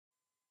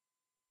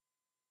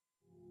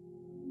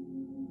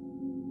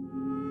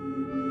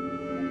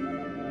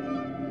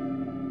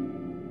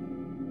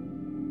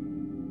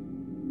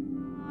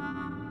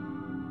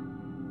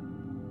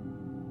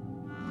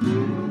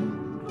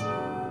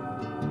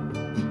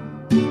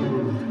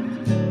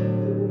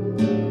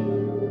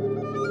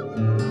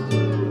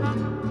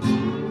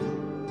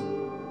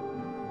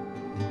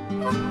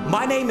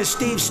name is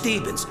Steve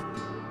Stevens,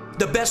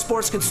 the best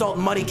sports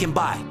consultant money can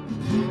buy.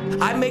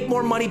 I make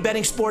more money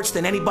betting sports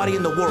than anybody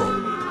in the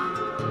world.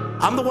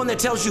 I'm the one that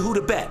tells you who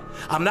to bet.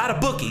 I'm not a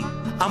bookie,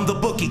 I'm the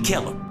bookie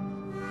killer.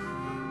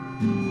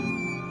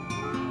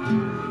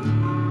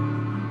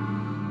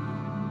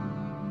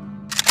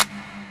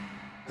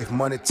 If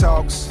money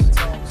talks,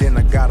 then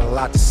I got a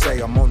lot to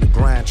say. I'm on the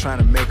grind trying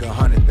to make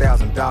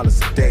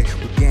 $100,000 a day.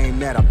 With game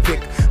that I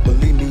pick,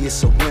 believe me,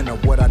 it's a winner.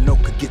 What I know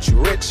could get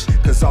you rich,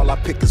 cause all I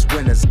pick is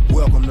winners.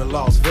 Welcome to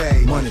Las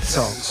Vegas. Money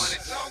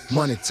talks,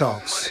 money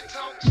talks.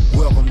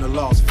 Welcome to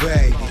Las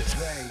Vegas.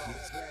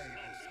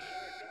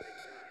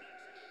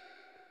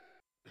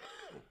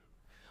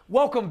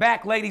 Welcome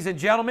back, ladies and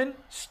gentlemen.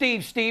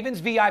 Steve Stevens,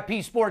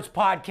 VIP Sports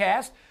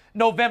Podcast,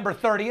 November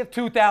 30th,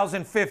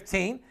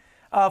 2015.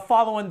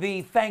 Following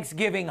the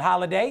Thanksgiving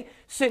holiday,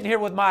 sitting here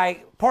with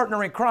my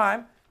partner in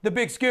crime, the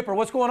Big Skipper.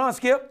 What's going on,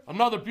 Skip?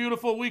 Another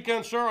beautiful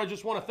weekend, sir. I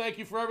just want to thank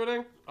you for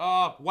everything.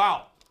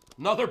 Wow,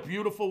 another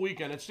beautiful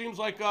weekend. It seems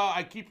like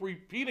I keep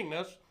repeating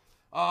this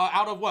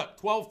out of,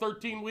 12,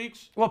 13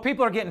 weeks? Well,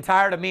 people are getting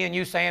tired of me and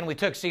you saying we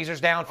took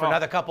Caesars down for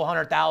another couple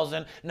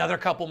 100,000, another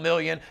couple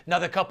million,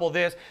 another couple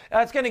this.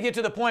 It's going to get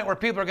to the point where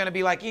people are going to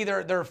be like,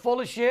 either they're full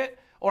of shit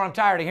or I'm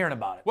tired of hearing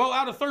about it. Well,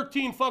 out of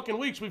 13 fucking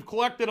weeks, we've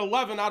collected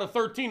 11 out of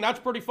 13.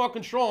 That's pretty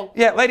fucking strong.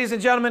 Yeah, ladies and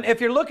gentlemen,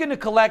 if you're looking to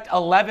collect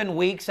 11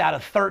 weeks out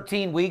of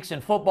 13 weeks in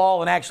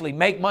football and actually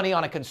make money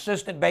on a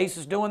consistent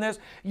basis doing this,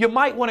 you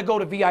might want to go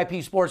to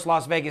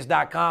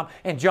VIPSportsLasVegas.com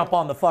and jump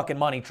on the fucking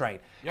money train.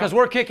 Because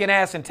we're kicking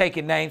ass and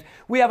taking names.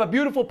 We have a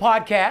beautiful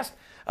podcast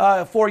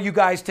for you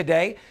guys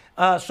today.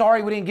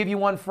 Sorry we didn't give you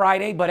one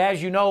Friday, but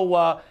as you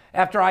know,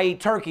 after I eat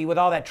turkey with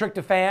all that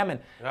tryptophan and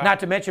not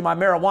to mention my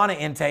marijuana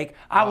intake,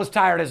 I was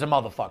tired as a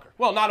motherfucker.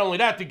 Well, not only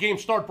that, the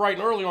games start bright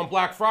and early on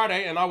Black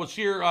Friday, and I was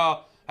here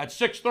at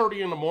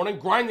 6:30 in the morning,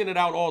 grinding it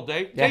out all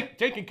day,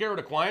 taking care of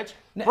the clients,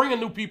 bringing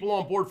new people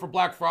on board for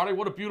Black Friday.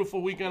 What a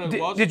beautiful weekend it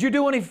was. Did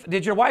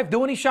your wife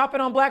do any shopping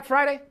on Black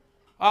Friday?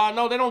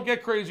 No, they don't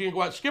get crazy and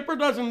go out. Skipper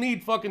doesn't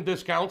need fucking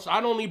discounts. I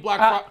don't need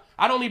Black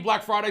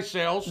Friday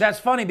sales. That's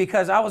funny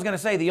because I was going to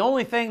say the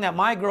only thing that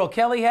my girl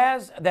Kelly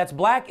has that's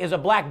black is a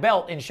black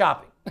belt in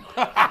shopping.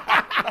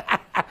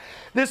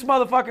 This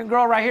motherfucking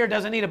girl right here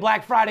doesn't need a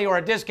Black Friday or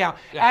a discount.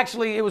 Yeah.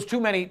 Actually, it was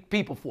too many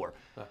people for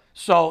her.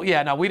 So,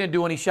 yeah, no, we didn't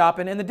do any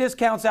shopping. And the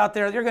discounts out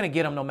there, you're going to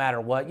get them no matter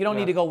what. You don't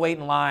need to go wait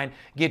in line,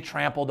 get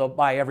trampled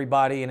by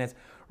everybody, and it's a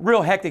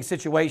real hectic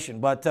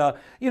situation. But,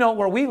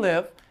 where we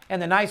live, in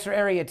the nicer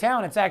area of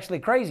town, it's actually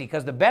crazy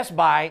because the Best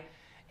Buy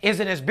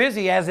isn't as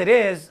busy as it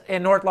is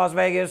in North Las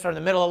Vegas or in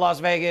the middle of Las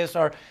Vegas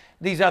or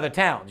these other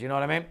towns. You know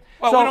what I mean?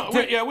 Well,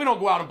 we don't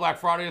go out on Black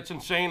Friday. It's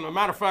insane. As a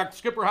matter of fact,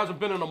 Skipper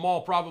hasn't been in a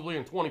mall probably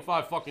in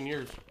 25 fucking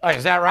years. Oh,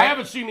 is that right? I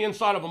haven't seen the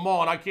inside of a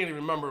mall, and I can't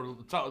even remember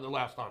the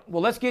last time.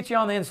 Well, let's get you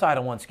on the inside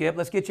of one, Skip.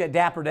 Let's get you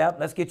dappered up.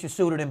 Let's get you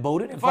suited and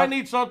booted. If I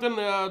need something,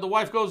 the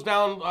wife goes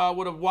down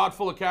with a wad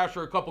full of cash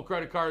or a couple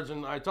credit cards,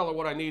 and I tell her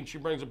what I need, and she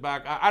brings it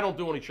back. I don't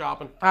do any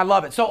shopping. I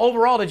love it. So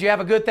overall, did you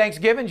have a good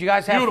Thanksgiving? Did you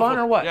guys have fun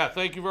or what? Yeah,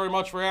 thank you very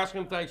much for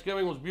asking.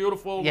 Thanksgiving was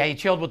beautiful. Yeah, you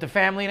chilled with the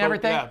family and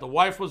everything? Yeah, the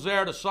wife was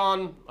there, the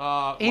son.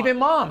 Even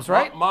moms,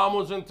 right? Mom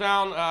was in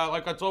town.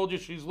 Like I told you,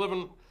 she's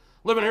living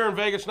here in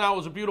Vegas now. It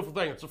was a beautiful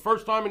thing. It's the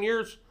first time in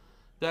years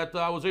that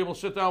I was able to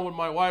sit down with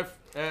my wife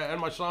and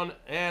my son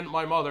and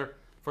my mother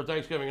for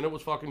Thanksgiving, and it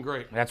was fucking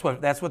great. That's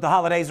what the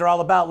holidays are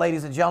all about,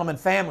 ladies and gentlemen.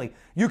 Family.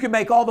 You can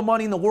make all the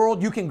money in the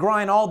world. You can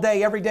grind all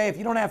day, every day. If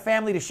you don't have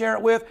family to share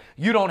it with,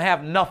 you don't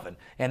have nothing.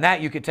 And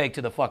that you could take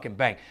to the fucking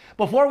bank.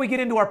 Before we get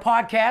into our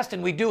podcast,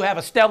 and we do have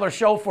a stellar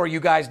show for you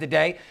guys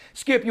today,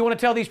 Skip, you want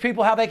to tell these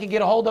people how they can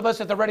get a hold of us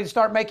if they're ready to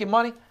start making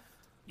money?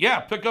 Yeah,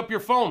 pick up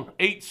your phone,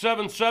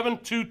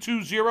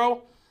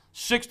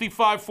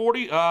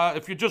 877-220-6540.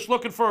 If you're just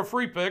looking for a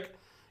free pick,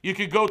 you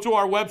could go to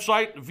our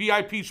website,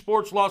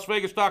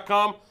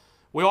 VIPSportsLasVegas.com.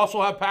 We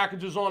also have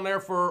packages on there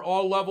for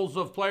all levels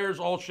of players,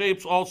 all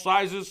shapes, all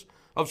sizes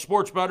of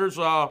sports bettors.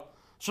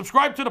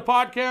 Subscribe to the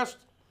podcast.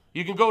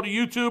 You can go to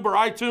YouTube or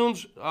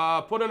iTunes,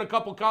 put in a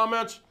couple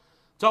comments,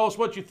 tell us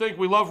what you think.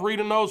 We love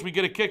reading those. We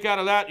get a kick out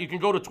of that. You can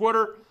go to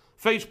Twitter,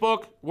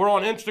 Facebook. We're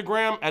on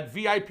Instagram at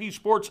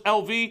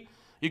VIPSportsLV.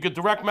 You could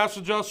direct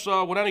message us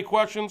with any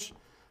questions.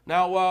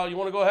 Now, you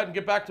want to go ahead and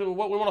get back to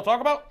what we want to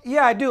talk about?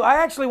 Yeah, I do. I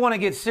actually want to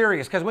get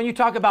serious because when you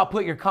talk about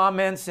put your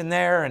comments in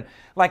there, and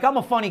like I'm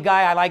a funny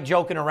guy, I like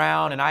joking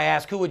around, and I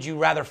ask who would you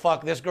rather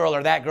fuck, this girl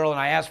or that girl, and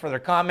I ask for their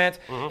comments.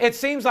 It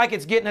seems like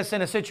it's getting us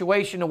in a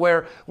situation to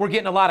where we're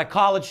getting a lot of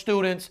college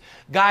students,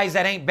 guys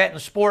that ain't betting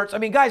sports. I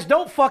mean, guys,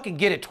 don't fucking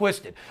get it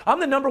twisted. I'm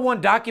the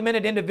 #1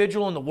 documented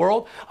individual in the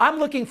world. I'm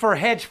looking for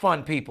hedge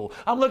fund people.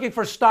 I'm looking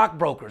for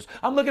stockbrokers.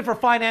 I'm looking for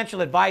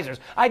financial advisors.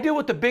 I deal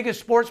with the biggest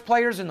sports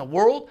players in the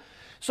world.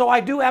 So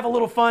I do have a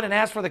little fun and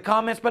ask for the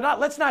comments, but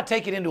let's not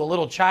take it into a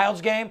little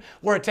child's game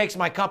where it takes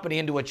my company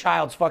into a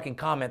child's fucking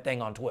comment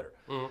thing on Twitter.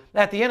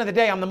 At the end of the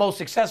day, I'm the most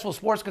successful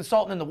sports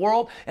consultant in the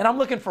world, and I'm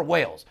looking for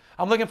whales.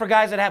 I'm looking for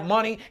guys that have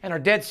money and are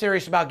dead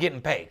serious about getting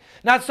paid.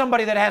 Not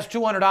somebody that has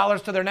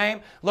 $200 to their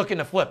name looking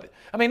to flip it.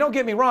 I mean, don't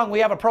get me wrong, we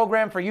have a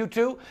program for you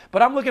too,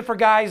 but I'm looking for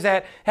guys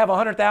that have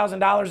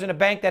 $100,000 in a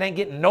bank that ain't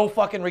getting no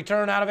fucking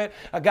return out of it.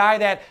 A guy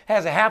that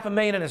has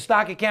 $500,000 in a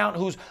stock account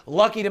who's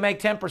lucky to make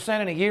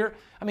 10% in a year.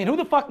 I mean, who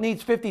the fuck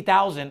needs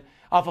 $50,000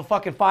 off a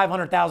fucking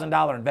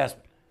 $500,000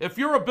 investment? If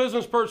you're a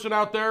business person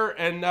out there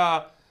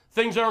and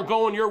things aren't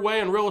going your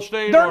way in real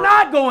estate, They're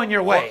not going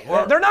your way.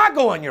 They're not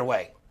going your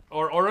way.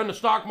 Or in the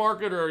stock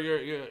market, or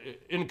you're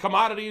in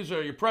commodities,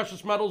 or your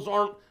precious metals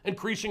aren't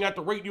increasing at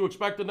the rate you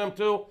expected them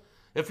to.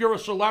 If you're a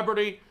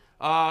celebrity,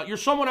 you're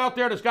someone out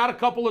there that's got a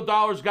couple of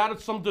dollars, got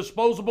some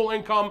disposable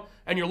income,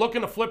 and you're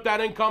looking to flip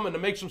that income and to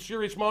make some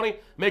serious money,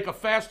 make a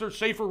faster,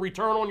 safer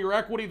return on your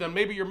equity than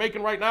maybe you're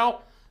making right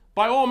now,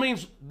 by all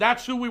means,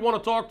 that's who we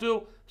want to talk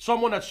to.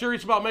 Someone that's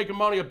serious about making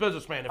money, a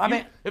businessman.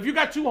 If you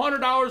got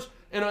 $200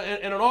 in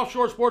an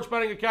offshore sports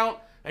betting account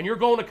and you're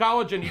going to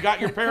college and you got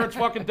your parents'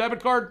 fucking debit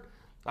card,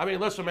 I mean,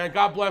 listen, man,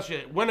 God bless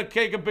you. Win a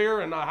cake of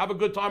beer and have a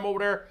good time over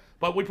there,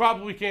 but we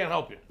probably can't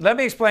help you. Let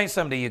me explain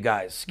something to you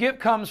guys. Skip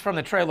comes from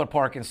the trailer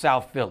park in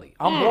South Philly.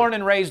 I'm born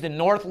and raised in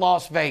North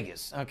Las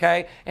Vegas,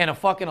 okay, in a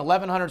fucking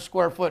 1,100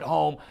 square foot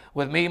home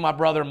with me, my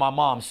brother, and my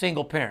mom,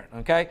 single parent,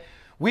 okay?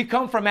 We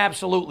come from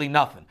absolutely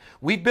nothing.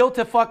 We built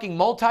a fucking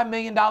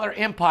multi-million-dollar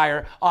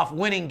empire off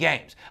winning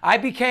games. I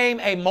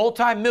became a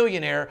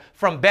multi-millionaire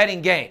from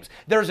betting games.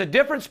 There's a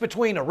difference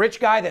between a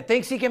rich guy that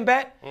thinks he can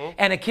bet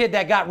and a kid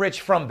that got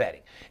rich from betting.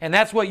 And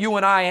that's what you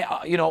and I,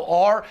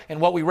 are, and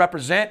what we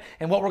represent,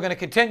 and what we're going to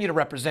continue to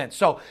represent.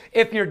 So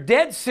if you're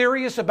dead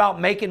serious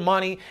about making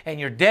money and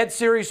you're dead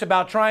serious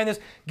about trying this,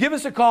 give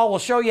us a call. We'll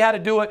show you how to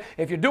do it.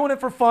 If you're doing it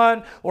for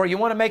fun, or you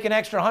want to make an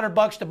extra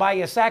 $100 to buy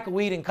you a sack of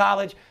weed in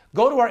college,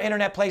 go to our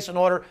internet, place an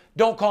order.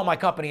 Don't call my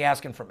company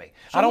asking for me.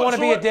 I don't want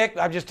to be a dick.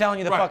 I'm just telling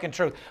you the fucking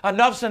truth.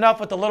 Enough's enough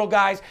with the little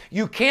guys.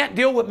 You can't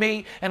deal with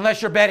me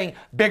unless you're betting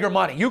bigger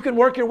money. You can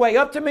work your way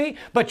up to me,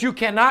 but you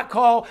cannot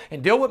call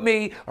and deal with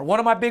me or one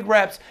of my big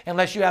reps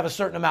unless you have a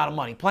certain amount of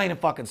money. Plain and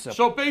fucking simple.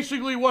 So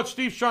basically what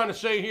Steve's trying to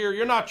say here,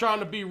 you're not trying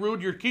to be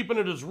rude. You're keeping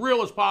it as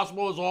real as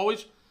possible, as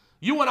always.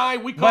 You and I,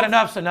 we come. But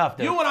enough's enough,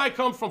 dude. You and I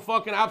come from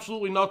fucking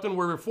absolutely nothing.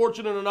 We were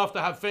fortunate enough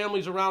to have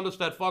families around us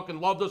that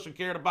fucking loved us and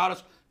cared about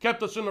us,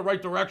 kept us in the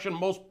right direction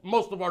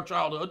most of our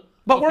childhood.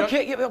 But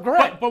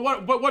correct. But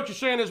what you're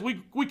saying is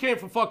we came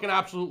from fucking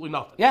absolutely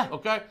nothing. Yeah.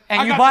 Okay.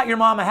 And you bought your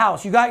mom a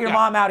house. You got your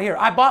mom out here.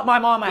 I bought my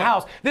mom a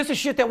house. This is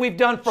shit that we've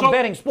done from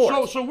betting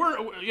sports. So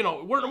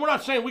we're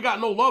not saying we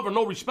got no love or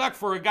no respect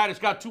for a guy that's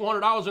got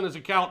 $200 in his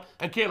account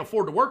and can't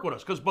afford to work with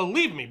us. Because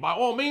believe me, by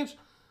all means.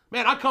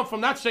 Man, I come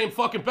from that same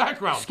fucking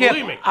background. Skip,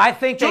 believe me. I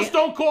think just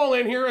don't call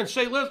in here and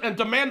say and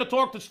demand to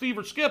talk to Steve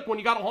or Skip when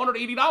you got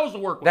 $180 to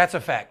work with. That's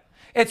a fact.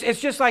 It's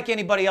just like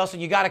anybody else,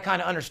 and you got to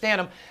kind of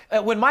understand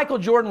them. When Michael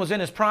Jordan was in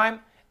his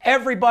prime,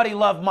 everybody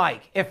loved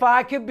Mike. If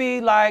I could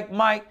be like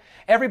Mike,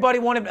 everybody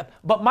wanted.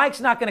 But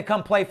Mike's not going to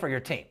come play for your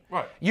team.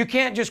 Right. You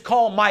can't just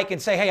call Mike and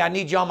say, "Hey, I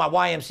need you on my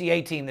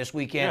YMCA team this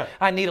weekend. Yeah.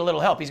 I need a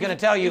little help." He's going to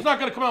tell you. He's not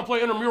going to come out and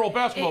play intramural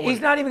basketball. He's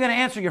not even going to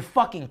answer your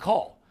fucking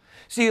call.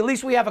 See, at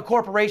least we have a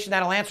corporation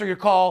that'll answer your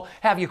call,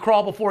 have you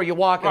crawl before you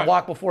walk, and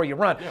walk before you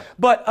run. Yeah.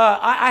 But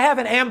I have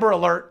an Amber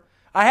Alert.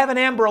 I have an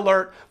Amber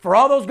Alert for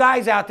all those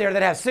guys out there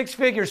that have six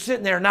figures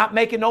sitting there not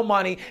making no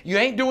money. You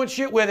ain't doing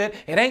shit with it.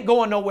 It ain't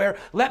going nowhere.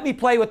 Let me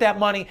play with that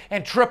money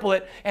and triple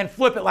it and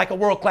flip it like a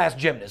world-class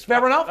gymnast.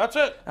 Fair enough? That's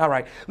it. All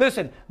right.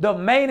 Listen, the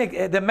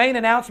main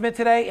announcement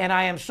today, and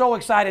I am so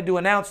excited to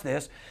announce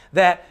this,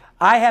 that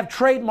I have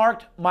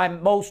trademarked my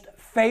most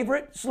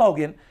favorite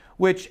slogan,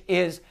 which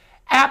is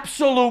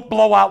absolute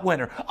blowout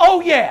winner.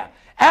 Oh, yeah.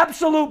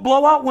 Absolute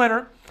blowout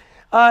winner.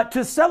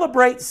 To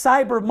celebrate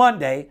Cyber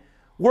Monday,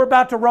 we're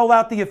about to roll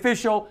out the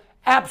official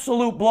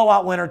Absolute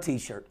Blowout Winner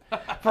t-shirt.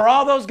 For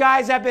all those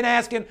guys that have been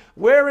asking,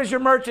 where is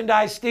your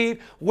merchandise,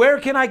 Steve? Where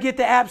can I get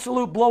the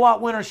Absolute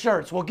Blowout Winner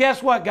shirts? Well,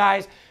 guess what,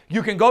 guys?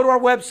 You can go to our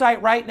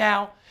website right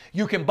now.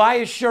 You can buy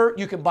a shirt.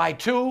 You can buy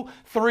 2,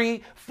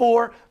 3,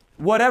 4,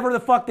 whatever the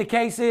fuck the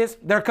case is.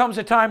 There comes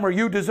a time where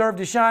you deserve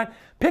to shine.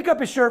 Pick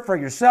up a shirt for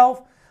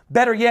yourself.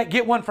 Better yet,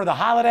 get one for the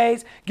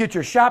holidays. Get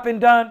your shopping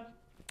done.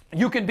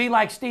 You can be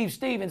like Steve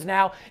Stevens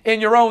now in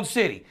your own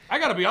city. I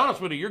got to be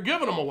honest with you. You're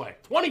giving them away.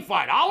 $25?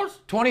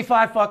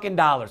 $25 fucking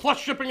dollars. Plus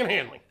shipping and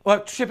handling.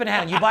 Well, shipping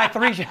and handling. You buy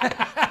 3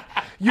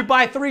 you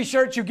buy 3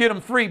 shirts, you get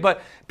them free.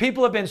 But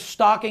people have been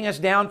stalking us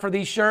down for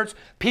these shirts.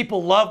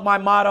 People love my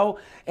motto.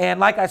 And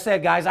like I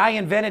said, guys, I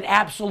invented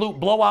Absolute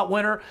Blowout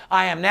Winner.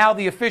 I am now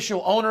the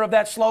official owner of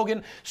that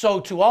slogan. So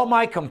to all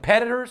my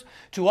competitors,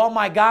 to all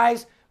my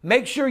guys,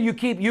 make sure you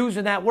keep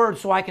using that word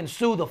so I can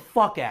sue the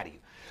fuck out of you.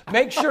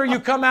 Make sure you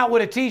come out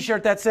with a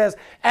t-shirt that says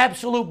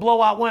Absolute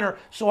Blowout Winner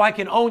so I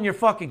can own your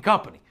fucking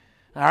company.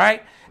 All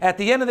right? At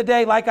the end of the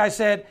day, like I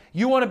said,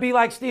 you want to be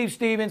like Steve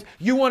Stevens.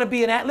 You want to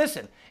be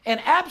listen, an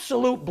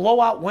absolute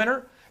blowout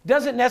winner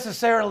doesn't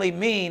necessarily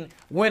mean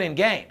winning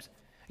games.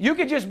 You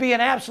could just be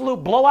an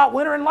absolute blowout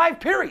winner in life,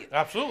 period.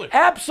 Absolutely.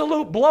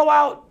 Absolute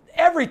blowout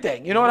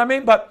everything. You know what I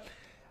mean? But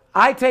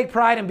I take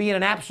pride in being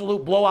an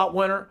absolute blowout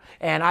winner,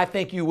 and I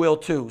think you will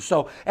too.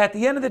 So at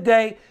the end of the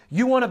day,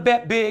 you want to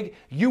bet big,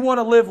 you want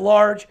to live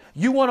large,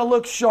 you want to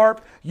look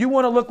sharp, you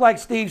want to look like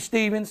Steve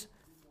Stevens,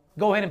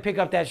 go ahead and pick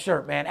up that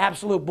shirt, man.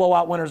 Absolute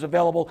blowout winners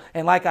available.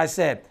 And like I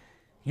said,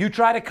 you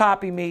try to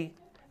copy me,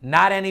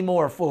 not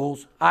anymore,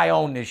 fools. I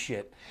own this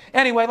shit.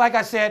 Anyway, like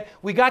I said,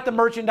 we got the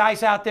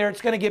merchandise out there.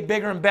 It's going to get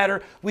bigger and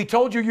better. We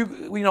told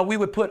you, we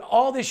would put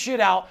all this shit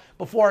out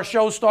before our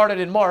show started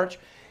in March.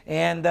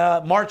 And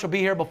March will be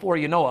here before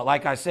you know it.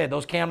 Like I said,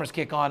 those cameras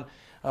kick on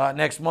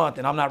next month,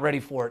 and I'm not ready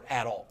for it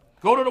at all.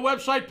 Go to the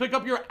website, pick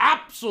up your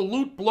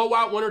absolute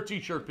blowout winner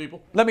t-shirt,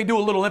 people. Let me do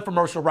a little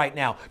infomercial right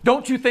now.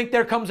 Don't you think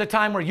there comes a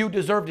time where you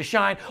deserve to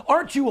shine?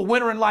 Aren't you a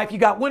winner in life? You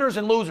got winners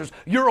and losers.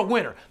 You're a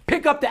winner.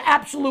 Pick up the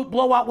absolute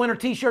blowout winner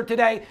t-shirt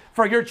today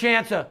for your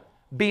chance of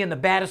being the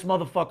baddest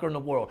motherfucker in the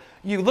world.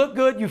 You look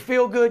good, you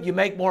feel good, you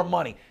make more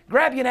money.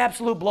 Grab you an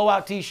absolute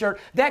blowout t-shirt.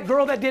 That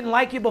girl that didn't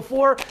like you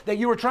before that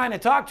you were trying to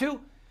talk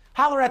to,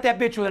 holler at that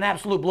bitch with an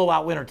absolute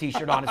blowout winner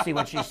t-shirt on and see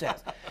what she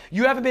says.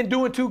 You haven't been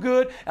doing too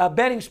good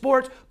betting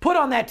sports? Put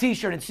on that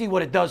t-shirt and see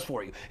what it does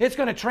for you. It's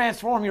going to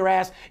transform your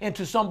ass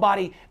into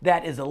somebody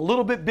that is a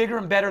little bit bigger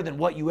and better than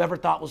what you ever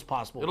thought was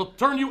possible. It'll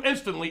turn you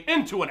instantly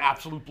into an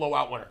absolute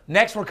blowout winner.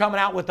 Next, we're coming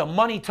out with the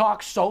Money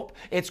Talk soap.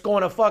 It's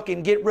going to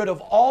fucking get rid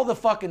of all the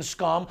fucking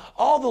scum,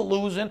 all the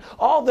losing,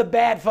 all the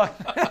bad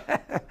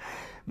fucking...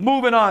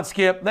 Moving on,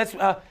 Skip. Let's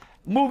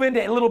move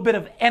into a little bit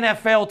of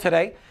NFL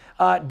today.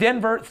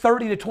 Denver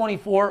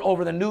 30-24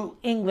 over the New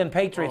England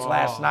Patriots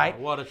last night.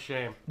 What a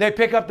shame. They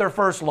pick up their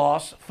first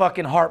loss.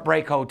 Fucking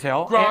Heartbreak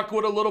Hotel. Gronk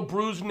with a little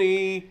bruised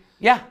knee.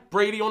 Yeah.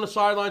 Brady on the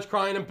sidelines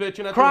crying and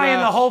bitching at Crying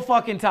the the refs. whole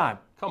fucking time.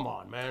 Come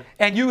on, man.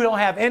 And you don't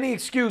have any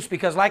excuse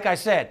because, like I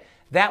said,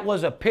 that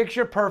was a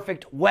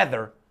picture-perfect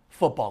weather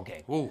football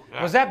game. Ooh,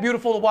 yeah. Was that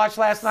beautiful to watch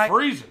last night?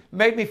 Freezing.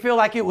 Made me feel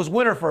like it was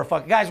winter for a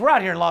fucking... Guys, we're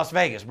out here in Las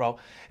Vegas, bro.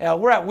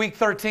 We're at week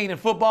 13 in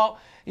football.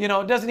 You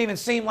know, it doesn't even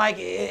seem like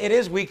it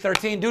is week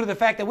 13 due to the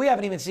fact that we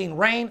haven't even seen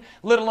rain,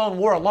 let alone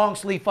wore a long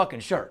sleeve fucking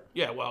shirt.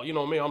 Yeah, well, you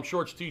know me, I'm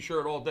shorts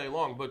t-shirt all day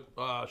long,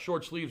 but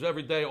short sleeves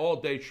every day, all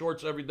day,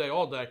 shorts every day,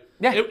 all day.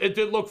 Yeah. It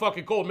did look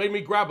fucking cold. It made me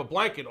grab a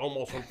blanket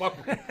almost and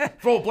fucking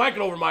throw a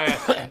blanket over my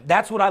ass.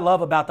 That's what I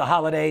love about the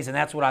holidays, and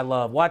that's what I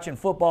love. Watching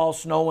football,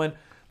 snowing,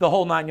 the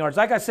whole 9 yards.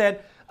 Like I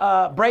said,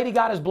 Brady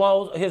got his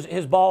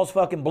balls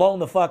fucking blown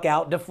the fuck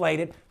out,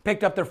 deflated,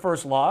 picked up their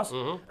first loss.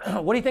 Mm-hmm.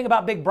 What do you think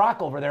about Big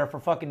Brock over there for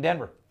fucking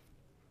Denver?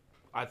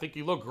 I think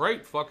he looked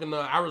great. Fucking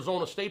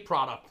Arizona State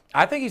product.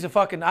 I think he's a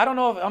fucking, I don't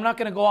know if, I'm not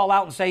going to go all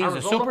out and say he's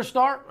Arizona? a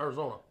superstar.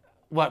 Arizona.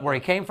 What, where he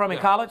came from in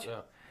college? Yeah.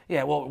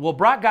 Yeah, well,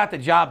 Brock got the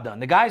job done.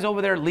 The guy's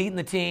over there leading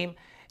the team.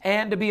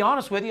 And to be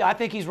honest with you, I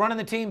think he's running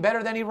the team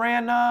better than he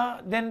ran,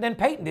 than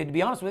Peyton did, to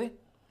be honest with you.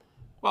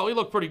 Well, he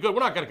looked pretty good. We're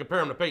not going to compare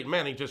him to Peyton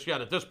Manning just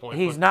yet at this point.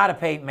 He's not a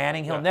Peyton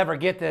Manning. He'll never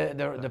get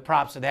the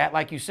props of that.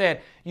 Like you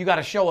said, you got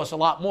to show us a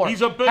lot more.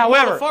 He's a big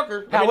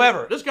motherfucker.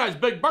 However, this guy's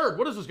Big Bird.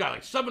 What is this guy,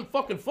 like 7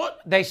 fucking foot?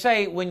 They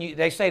say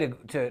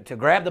to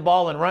grab the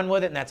ball and run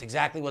with it, and that's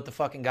exactly what the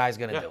fucking guy's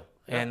going to do.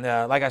 Yeah.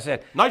 And like I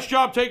said, nice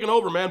job taking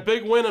over, man.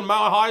 Big win in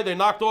Mile High. They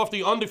knocked off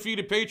the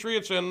undefeated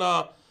Patriots and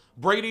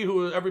Brady,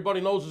 who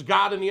everybody knows is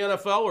God in the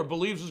NFL or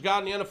believes is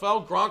God in the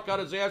NFL. Gronk got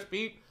his ass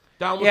beat.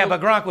 Yeah, but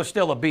Gronk was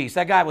still a beast.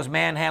 That guy was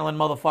manhandling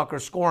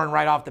motherfuckers, scoring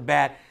right off the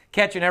bat,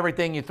 catching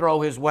everything you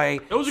throw his way.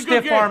 It was a good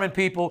game. Stiff-arming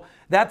people.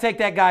 That'd take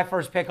that guy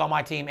first pick on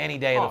my team any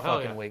day of the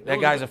fucking week. That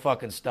guy's a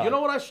fucking stud. You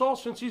know what I saw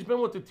since he's been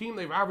with the team?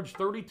 They've averaged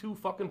 32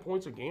 fucking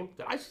points a game.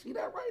 Did I see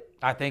that right?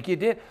 I think you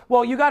did.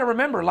 Well, you got to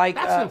remember, like...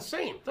 That's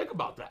insane. Think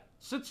about that.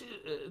 Since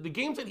the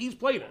games that he's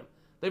played in,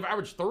 they've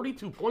averaged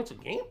 32 points a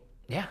game?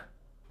 Yeah.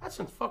 That's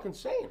fucking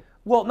insane.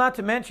 Well, not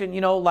to mention,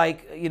 they've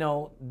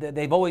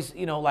always,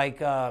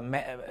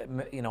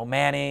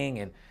 Manning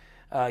and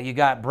you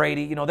got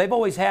Brady. They've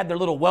always had their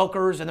little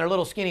Welkers and their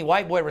little skinny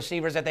white boy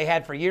receivers that they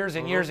had for years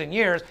and years and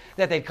years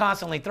that they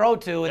constantly throw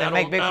to and then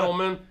make big.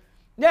 Edelman.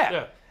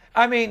 Yeah.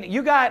 I mean,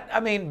 you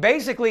got,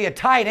 basically a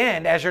tight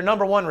end as your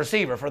number one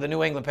receiver for the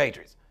New England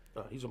Patriots.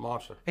 He's a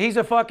monster. He's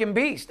a fucking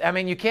beast.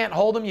 You can't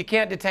hold him, you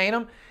can't detain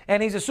him,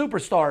 and he's a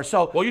superstar.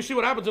 So. Well, you see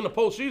what happens in the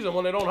postseason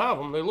when they don't have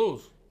him, they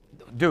lose.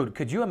 Dude,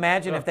 could you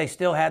imagine if they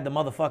still had the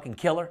motherfucking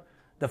killer?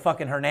 The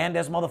fucking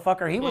Hernandez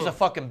motherfucker? He was a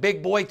fucking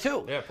big boy,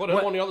 too. Yeah, put him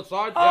on the other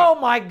side. Oh,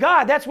 my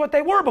God. That's what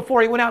they were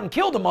before he went out and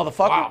killed the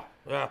motherfucker. Wow.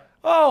 Yeah.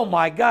 Oh,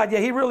 my God. Yeah,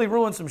 he really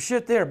ruined some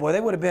shit there, boy.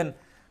 They would have been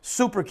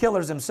super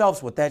killers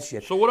themselves with that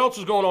shit. So what else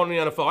is going on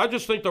in the NFL? I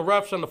just think the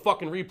refs and the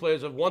fucking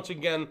replays have once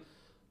again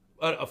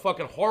a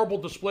fucking horrible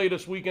display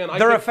this weekend.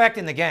 They're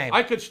affecting the game.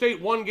 I could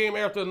state one game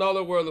after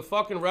another where the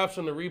fucking refs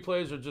and the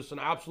replays are just an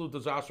absolute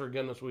disaster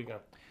again this weekend.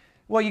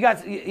 Well,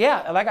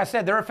 like I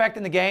said, they're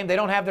affecting the game. They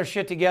don't have their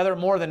shit together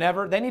more than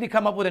ever. They need to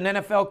come up with an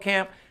NFL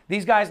camp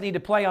These guys need to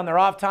play on their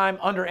off time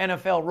under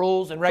NFL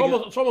rules and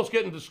regular. It's almost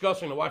getting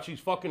disgusting to watch these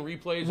fucking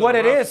replays. What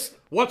it is.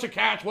 What's a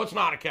catch? What's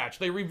not a catch?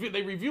 They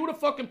review the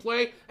fucking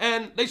play,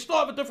 and they still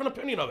have a different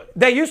opinion of it.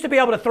 They used to be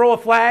able to throw a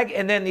flag,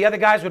 and then the other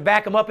guys would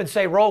back them up and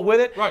say, roll with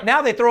it. Right.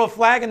 Now they throw a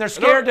flag, and they're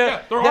scared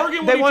they're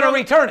arguing with they want to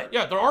return it.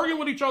 Yeah, they're arguing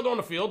with each other on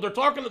the field. They're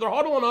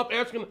huddling up,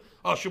 asking,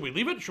 should we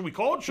leave it? Should we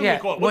call it? Should we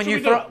call it?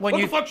 What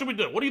the fuck should we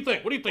do? What do you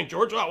think? What do you think,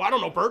 George? Oh, I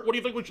don't know, Bert. What do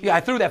you think we should do? Yeah, I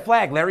threw that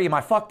flag, Larry. Am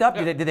I fucked up?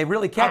 Did they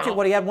really catch it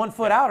when he had 1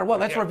 foot out, or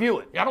what? Let's review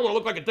it. Yeah, I don't want to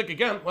look like a dick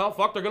again. Well,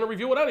 fuck, they're going to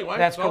review it anyway.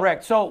 That's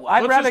correct. So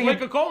I'd rather just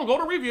make a call and go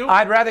to review.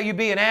 I'd rather you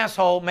be an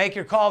asshole, make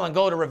your call, and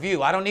go to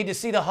review. I don't need to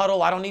see the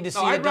huddle. I don't need to see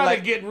the I'd delay.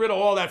 rather get rid of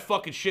all that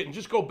fucking shit and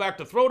just go back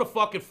to throw the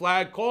fucking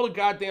flag, call the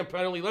goddamn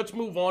penalty, let's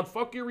move on,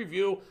 fuck your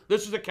review,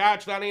 this is a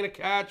catch, that ain't a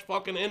catch,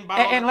 fucking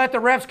inbound. And let the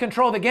refs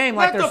control the game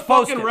like they're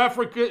supposed to. Let the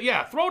fucking referee,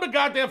 throw the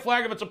goddamn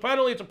flag. If it's a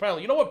penalty, it's a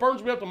penalty. You know what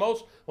burns me up the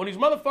most? When these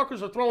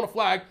motherfuckers are throwing a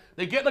flag,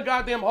 they get in the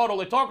goddamn huddle,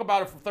 they talk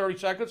about it for 30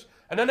 seconds,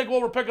 and then they go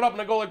over, pick it up,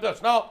 and they go like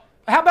this. Now,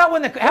 how about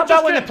when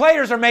the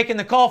players are making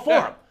the call for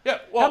them? Yeah.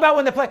 Well, how about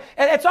when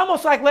it's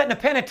almost like letting a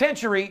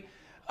penitentiary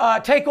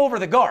take over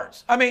the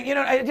guards. I mean,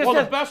 it just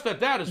the best at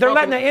that is they're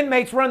letting the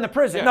inmates run the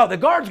prison. Yeah. No, the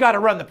guards got to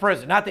run the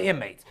prison, not the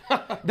inmates.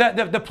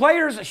 the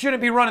players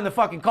shouldn't be running the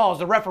fucking calls.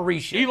 The referee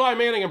shit. Eli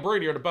Manning and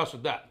Brady are the best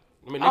at that.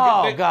 I mean,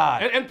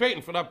 God. And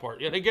Peyton for that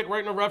part. Yeah, they get right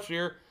in the ref's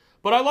ear.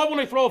 But I love when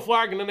they throw a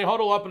flag and then they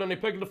huddle up and then they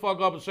pick the fuck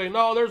up and say,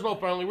 no, there's no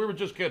penalty. We were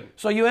just kidding.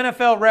 So you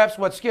NFL refs,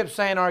 what Skip's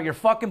saying are you're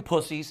fucking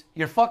pussies.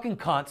 You're fucking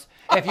cunts.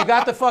 If you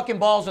got the fucking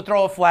balls to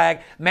throw a flag,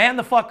 man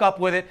the fuck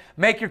up with it.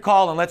 Make your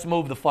call and let's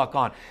move the fuck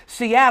on.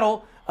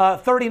 Seattle,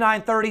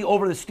 39-30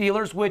 over the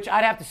Steelers, which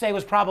I'd have to say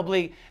was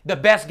probably the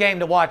best game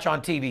to watch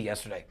on TV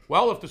yesterday.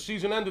 Well, if the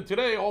season ended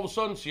today, all of a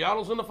sudden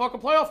Seattle's in the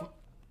fucking playoffs.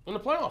 In the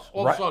playoffs,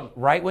 all of a sudden.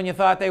 Right when you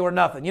thought they were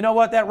nothing. You know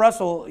what? That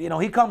Russell,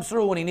 he comes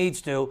through when he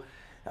needs to.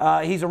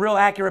 He's a real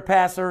accurate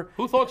passer.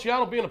 Who thought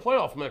Seattle would be in a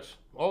playoff mix?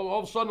 All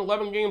of a sudden,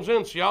 11 games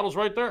in, Seattle's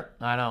right there.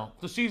 I know.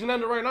 If the season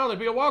ended right now, they'd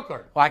be a wild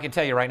card. Well, I can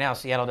tell you right now,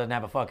 Seattle doesn't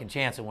have a fucking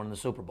chance at winning the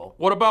Super Bowl.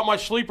 What about my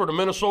sleeper, the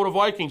Minnesota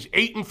Vikings?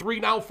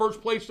 8-3 now,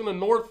 first place in the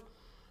North.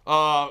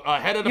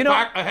 Ahead of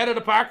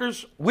the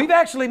Packers. We've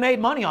actually made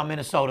money on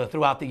Minnesota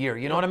throughout the year.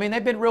 You know what I mean?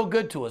 They've been real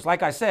good to us.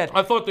 Like I said,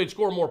 I thought they'd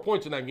score more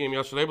points in that game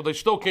yesterday, but they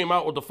still came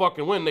out with the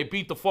fucking win. They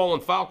beat the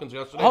fallen Falcons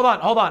yesterday. Hold on.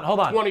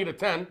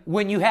 20-10.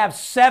 When you have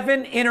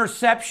 7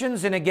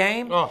 interceptions in a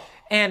game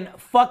and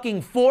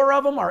fucking 4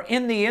 of them are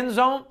in the end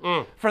zone,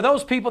 for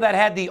those people that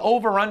had the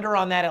over-under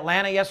on that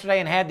Atlanta yesterday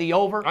and had the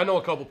over. I know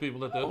a couple people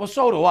that did. Well,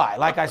 so do I.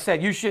 Like I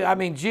said, you should. I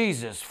mean,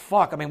 Jesus,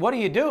 fuck. I mean, what do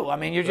you do? I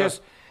mean, you're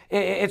just.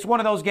 It's one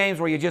of those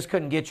games where you just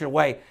couldn't get your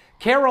way.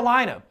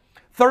 Carolina,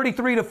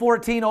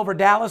 33-14 over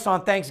Dallas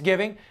on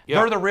Thanksgiving. Yeah.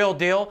 They're the real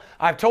deal.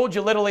 I've told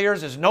you Little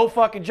Ears is no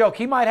fucking joke.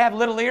 He might have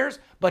little ears,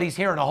 but he's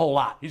hearing a whole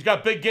lot. He's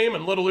got big game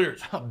and little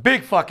ears.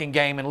 Big fucking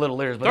game and little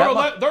ears.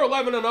 But they're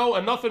 11-0,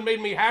 and nothing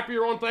made me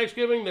happier on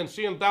Thanksgiving than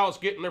seeing Dallas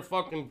getting their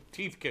fucking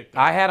teeth kicked.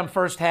 I had them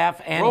first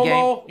half and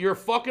Romo, game. you're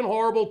fucking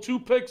horrible. 2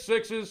 pick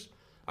sixes.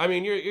 I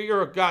mean,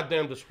 you're a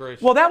goddamn disgrace.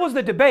 Well, that was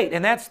the debate,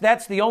 and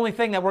that's the only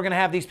thing that we're going to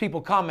have these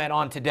people comment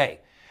on today.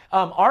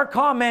 Our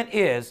comment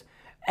is,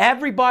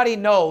 everybody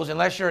knows,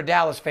 unless you're a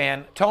Dallas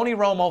fan, Tony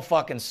Romo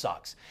fucking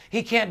sucks.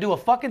 He can't do a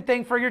fucking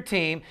thing for your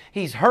team.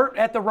 He's hurt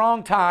at the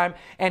wrong time,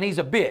 and he's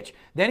a bitch.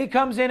 Then he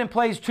comes in and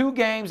plays 2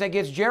 games that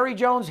gets Jerry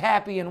Jones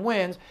happy and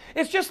wins.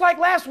 It's just like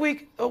last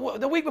week,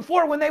 the week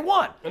before when they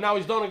won. And now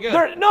he's done again.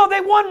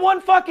 They won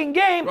 1 fucking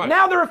game. Right.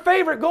 Now they're a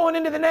favorite going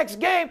into the next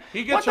game.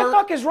 What the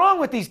fuck is wrong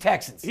with these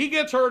Texans? He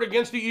gets hurt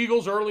against the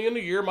Eagles early in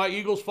the year. My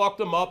Eagles fucked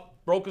him up,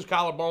 broke his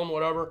collarbone,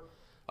 whatever.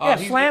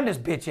 Slammed his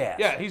bitch ass.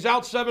 Yeah, he's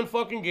out 7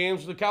 fucking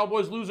games. The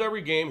Cowboys lose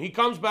every game. He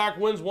comes back,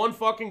 wins 1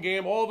 fucking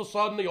game. All of a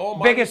sudden, the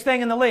almighty... Biggest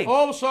thing in the league.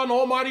 All of a sudden,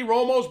 almighty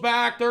Romo's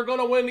back. They're going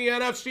to win the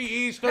NFC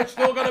East. They're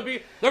still going to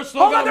be... They're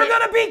going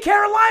to beat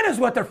Carolina is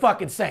what they're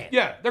fucking saying.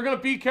 Yeah, they're going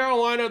to beat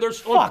Carolina.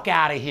 Fuck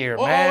out of here,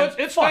 man.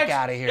 Fuck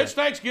out of here. It's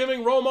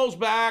Thanksgiving. Romo's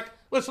back.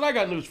 Listen, I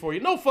got news for you.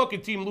 No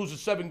fucking team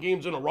loses 7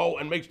 games in a row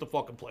and makes the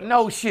fucking playoffs.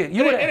 No shit. It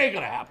ain't going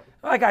to happen.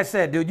 Like I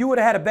said, dude, you would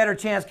have had a better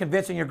chance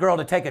convincing your girl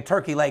to take a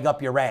turkey leg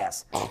up your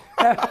ass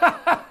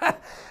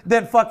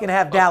than fucking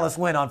have Dallas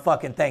win on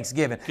fucking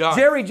Thanksgiving. God.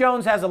 Jerry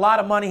Jones has a lot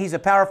of money. He's a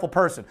powerful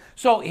person.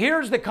 So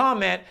here's the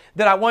comment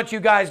that I want you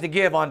guys to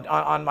give on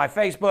my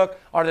Facebook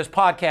or this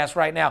podcast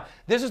right now.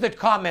 This is the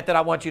comment that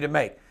I want you to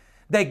make.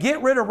 They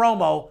get rid of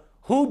Romo.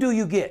 Who do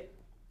you get?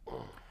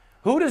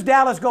 Who does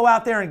Dallas go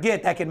out there and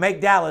get that can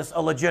make Dallas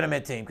a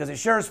legitimate team? Because it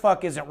sure as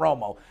fuck isn't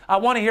Romo. I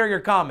want to hear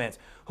your comments.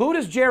 Who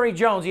does Jerry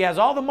Jones, he has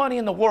all the money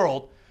in the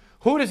world,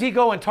 who does he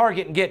go and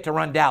target and get to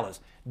run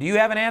Dallas? Do you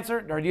have an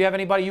answer? Or do you have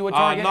anybody you would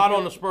target? Not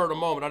on the spur of the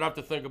moment. I'd have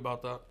to think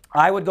about that.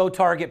 I would go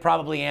target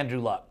probably Andrew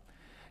Luck.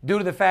 Due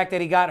to the fact that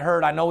he got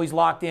hurt, I know he's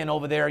locked in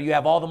over there. You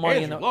have all the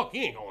money Andrew Luck,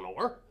 he ain't going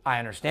nowhere. I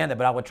understand that,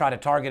 but I would try to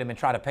target him and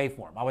try to pay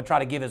for him. I would try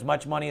to give as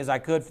much money as I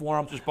could for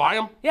him. Just buy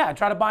him? Yeah, and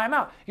try to buy him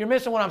out. You're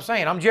missing what I'm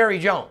saying. I'm Jerry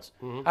Jones.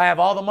 I have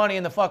all the money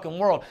in the fucking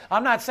world.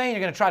 I'm not saying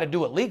you're going to try to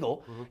do it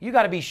legal. You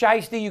got to be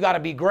shiesty. You got to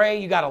be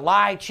gray. You got to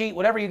lie, cheat,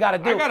 whatever you got to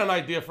do. I got an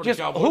idea for the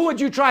Cowboys. Who would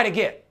you try to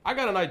get? I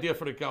got an idea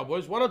for the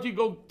Cowboys. Why don't you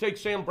go take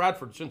Sam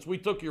Bradford, since we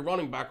took your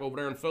running back over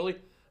there in Philly?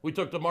 We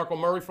took DeMarco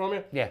Murray from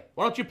you? Yeah.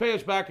 Why don't you pay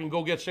us back and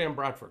go get Sam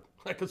Bradford?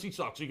 Because he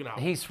sucks. You can have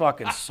him. He's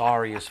fucking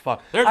sorry as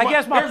fuck. There's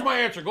my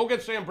answer. Go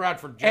get Sam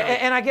Bradford, Jerry.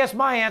 And I guess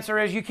my answer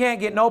is you can't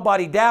get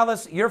nobody.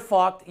 Dallas, you're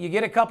fucked. You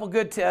get a couple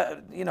good,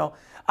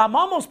 I'm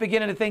almost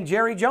beginning to think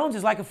Jerry Jones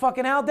is like a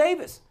fucking Al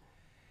Davis.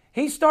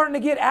 He's starting to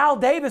get Al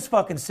Davis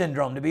fucking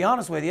syndrome, to be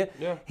honest with you.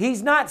 Yeah.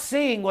 He's not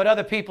seeing what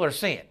other people are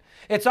seeing.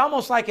 It's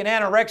almost like an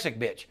anorexic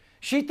bitch.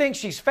 She thinks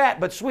she's fat,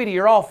 but sweetie,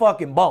 you're all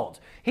fucking bones.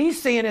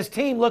 He's seeing his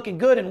team looking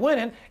good and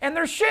winning, and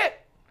they're shit.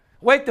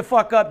 Wake the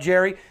fuck up,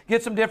 Jerry.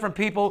 Get some different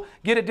people.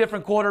 Get a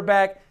different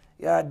quarterback.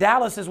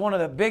 Dallas is one of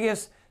the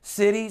biggest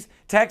cities.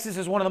 Texas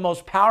is one of the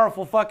most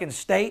powerful fucking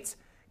states.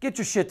 Get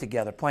your shit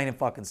together, plain and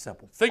fucking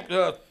simple.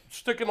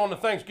 Sticking on the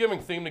Thanksgiving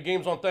theme, the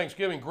game's on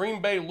Thanksgiving.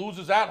 Green Bay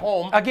loses at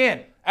home.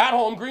 Again. At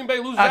home. Green Bay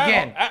loses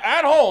Again.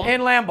 at home. In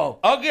Lambeau.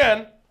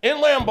 Again. In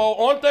Lambeau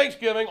on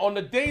Thanksgiving, on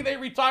the day they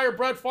retire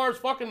Brett Favre's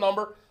fucking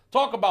number.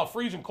 Talk about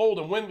freezing cold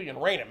and windy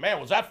and raining.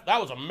 Man, that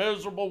was a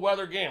miserable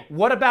weather game.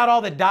 What about all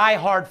the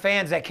die-hard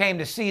fans that came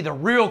to see the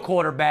real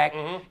quarterback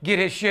get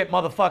his shit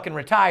motherfucking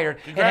retired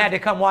and had to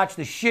come watch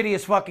the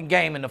shittiest fucking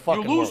game in the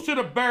fucking world? You lose to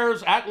the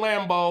Bears at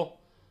Lambeau.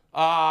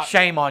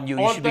 Shame on you.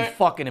 You should be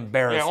fucking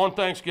embarrassed. Yeah, on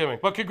Thanksgiving.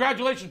 But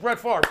congratulations, Brett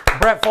Favre.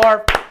 Brett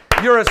Favre,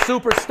 you're a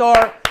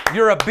superstar.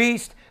 You're a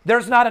beast.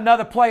 There's not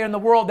another player in the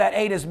world that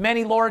ate as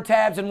many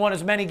Lortabs and won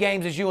as many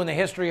games as you in the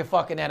history of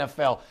fucking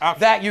NFL. Absolutely.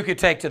 That you could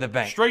take to the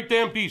bank. Straight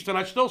damn beast. And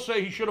I still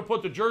say he should have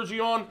put the jersey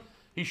on.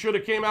 He should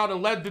have came out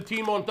and led the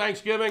team on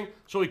Thanksgiving,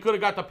 so he could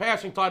have got the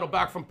passing title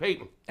back from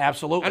Peyton.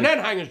 Absolutely. And then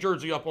hang his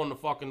jersey up on the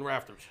fucking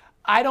rafters.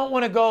 I don't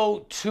want to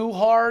go too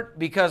hard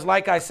because,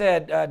 like I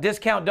said,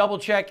 Discount Double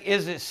Check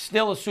is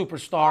still a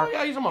superstar. Oh,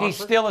 yeah, he's a monster. He's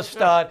still a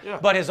stud. Yeah.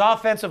 But his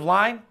offensive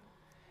line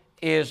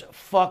is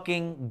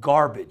fucking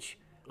garbage.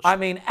 I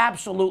mean,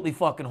 absolutely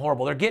fucking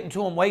horrible. They're getting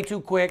to him way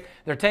too quick.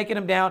 They're taking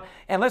him down.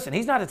 And listen,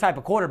 he's not the type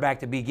of quarterback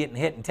to be getting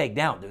hit and take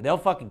down, dude. They'll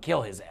fucking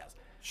kill his ass.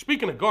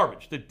 Speaking of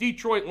garbage, the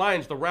Detroit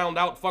Lions to round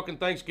out fucking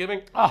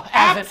Thanksgiving. Oh,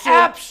 as an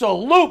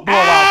absolute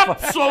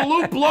blowout.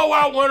 Absolute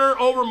blowout winner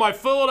over my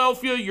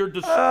Philadelphia.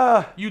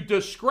 You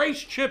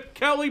disgraced Chip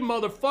Kelly,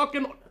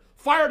 motherfucking.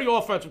 Fire the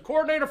offensive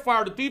coordinator,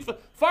 fire the defense,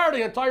 fire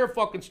the entire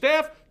fucking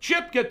staff.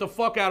 Chip, get the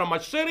fuck out of my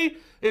city.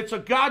 It's a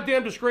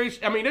goddamn disgrace.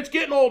 I mean, it's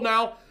getting old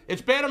now.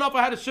 It's bad enough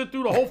I had to sit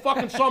through the whole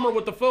fucking summer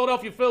with the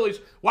Philadelphia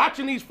Phillies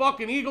watching these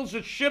fucking Eagles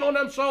just shit on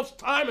themselves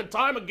time and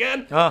time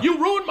again. You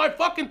ruined my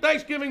fucking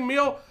Thanksgiving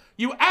meal.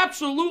 You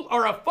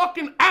are a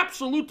fucking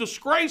absolute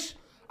disgrace.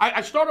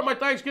 I started my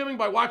Thanksgiving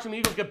by watching the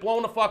Eagles get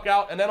blown the fuck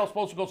out, and then I'm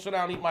supposed to go sit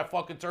down and eat my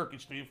fucking turkey,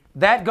 Steve.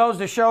 That goes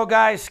to show,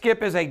 guys,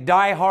 Skip is a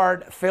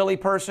diehard Philly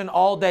person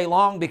all day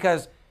long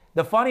because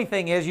the funny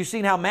thing is, you've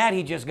seen how mad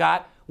he just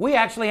got. We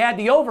actually had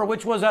the over,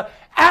 which was a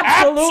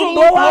absolute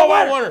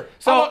blowout winner.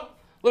 So,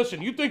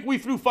 listen, you think we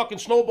threw fucking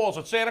snowballs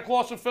at Santa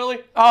Claus in Philly?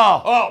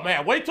 Oh,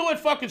 man, wait till it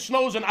fucking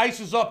snows and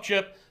ices up,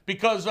 Chip,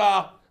 because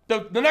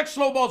the next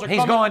snowballs are coming.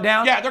 He's going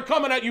down? Yeah, they're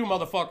coming at you,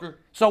 motherfucker.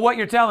 So what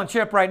you're telling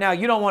Chip right now,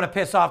 you don't want to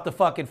piss off the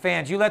fucking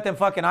fans. You let them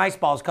fucking ice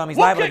balls come, he's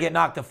liable to get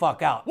knocked the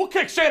fuck out. We'll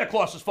kick Santa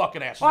Claus's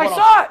fucking ass. I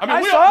saw it. I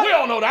mean, we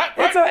all know that,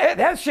 right?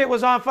 That shit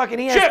was on fucking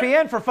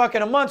ESPN for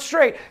fucking a month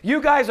straight.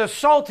 You guys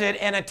assaulted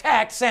and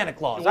attacked Santa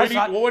Claus. What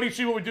do you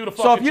see what we do to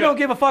fucking So if you Chip? don't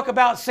give a fuck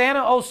about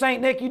Santa, oh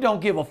Saint Nick, you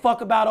don't give a fuck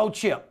about old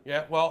Chip.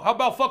 Yeah, well, how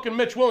about fucking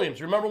Mitch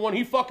Williams? Remember when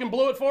he fucking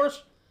blew it for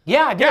us?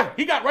 Yeah, I did. Yeah,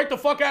 he got right the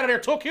fuck out of there,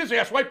 took his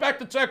ass right back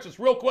to Texas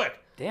real quick.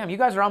 Damn, you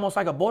guys are almost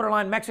like a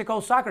borderline Mexico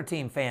soccer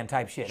team fan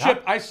type shit.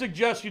 Chip, I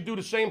suggest you do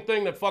the same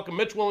thing that fucking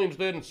Mitch Williams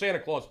did and Santa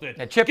Claus did.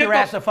 Yeah, chip your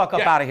ass the fuck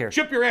up out of here.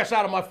 Chip your ass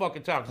out of my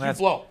fucking town, because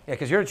you blow. Yeah,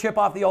 because you're a chip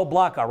off the old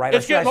block, all right? Or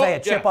should I say a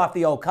chip off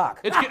the old cock?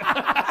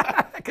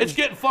 It's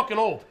getting fucking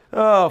old.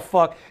 Oh,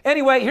 fuck.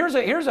 Anyway, here's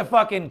a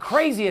fucking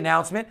crazy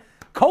announcement.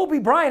 Kobe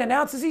Bryant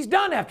announces he's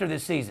done after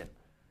this season.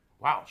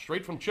 Wow,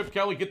 straight from Chip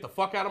Kelly, get the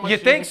fuck out of my You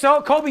season. think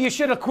so? Kobe, you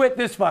should have quit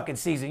this fucking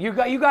season. You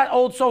got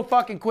old so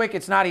fucking quick,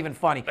 it's not even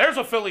funny. There's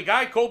a Philly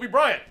guy, Kobe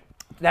Bryant.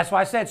 That's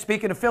why I said,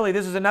 speaking of Philly,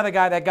 this is another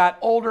guy that got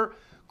older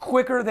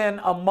quicker than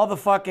a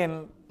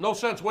motherfucking... No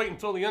sense waiting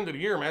until the end of the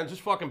year, man.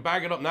 Just fucking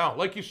bag it up now.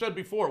 Like you said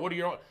before, what are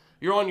you on?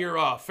 You're on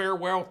your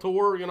farewell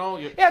tour, you know?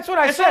 Yeah, that's what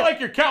I said. It's not like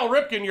you're Cal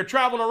Ripken. You're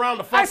traveling around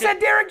the fucking... I said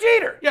Derek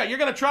Jeter. Yeah, you're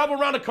going to travel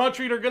around the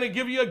country. They're going to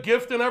give you a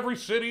gift in every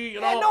city, you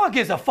know? Yeah, no one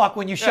gives a fuck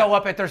when you show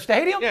up at their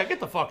stadium. Yeah,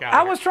 get the fuck out of here.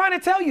 I was trying to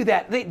tell you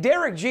that.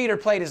 Derek Jeter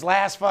played his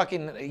last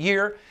fucking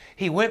year.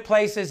 He went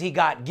places. He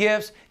got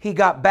gifts. He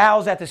got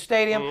bows at the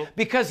stadium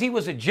because he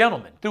was a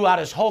gentleman throughout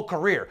his whole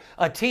career,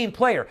 a team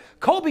player.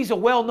 Kobe's a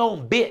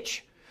well-known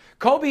bitch.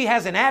 Kobe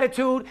has an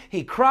attitude.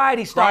 He cried.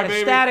 He started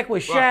static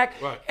with Shaq.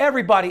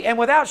 Everybody. And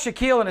without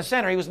Shaquille in the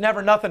center, he was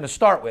never nothing to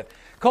start with.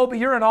 Kobe,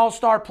 you're an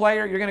all-star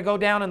player. You're going to go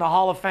down in the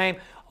Hall of Fame.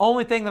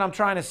 Only thing that I'm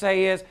trying to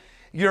say is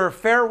your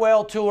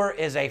farewell tour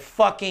is a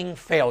fucking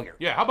failure.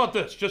 Yeah, how about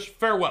this? Just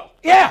farewell.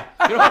 Yeah.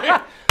 You know what I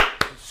mean?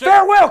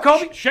 Farewell,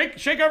 Kobe.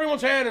 Shake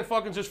everyone's hand and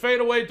fucking just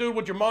fade away, dude,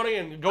 with your money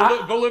and go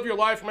live your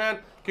life, man.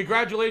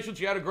 Congratulations,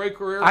 you had a great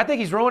career. I think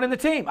he's ruining the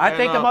team. I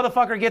think the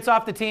motherfucker gets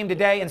off the team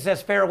today and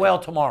says farewell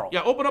tomorrow.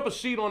 Yeah, open up a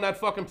seat on that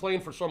fucking plane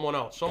for someone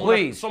else.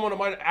 Please. Someone that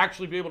might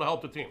actually be able to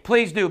help the team.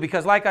 Please do,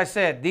 because like I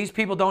said, these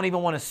people don't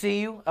even want to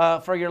see you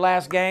for your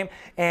last game.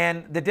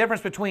 And the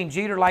difference between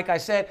Jeter, like I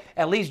said,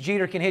 at least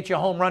Jeter can hit you a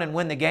home run and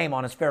win the game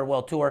on his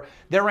farewell tour.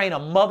 There ain't a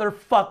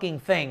motherfucking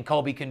thing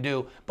Kobe can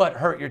do but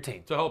hurt your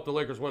team. To help the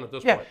Lakers win at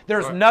this Yeah, point.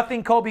 there's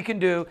nothing Kobe can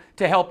do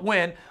to help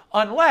win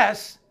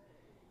unless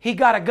he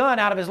got a gun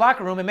out of his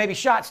locker room and maybe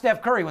shot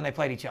Steph Curry when they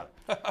played each other.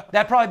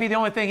 That'd probably be the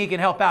only thing he can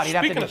help out.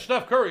 Speaking of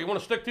Steph Curry, you want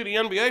to stick to the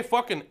NBA?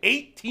 Fucking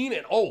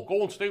 18-0,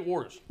 Golden State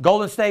Warriors.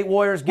 Golden State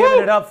Warriors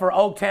giving it up for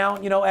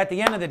Oaktown. You know, at the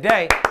end of the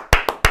day,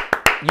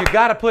 you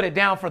got to put it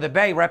down for the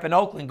Bay repping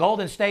Oakland.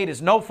 Golden State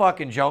is no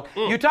fucking joke.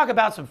 You talk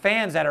about some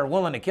fans that are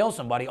willing to kill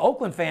somebody.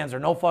 Oakland fans are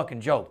no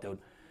fucking joke, dude.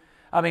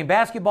 I mean,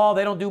 basketball,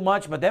 they don't do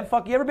much, but then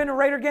you ever been to a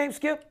Raider game,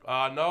 Skip?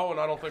 No, and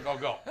I don't think I'll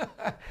go.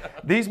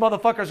 These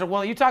motherfuckers are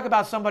willing. You talk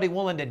about somebody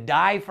willing to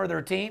die for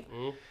their team.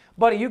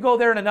 Buddy, you go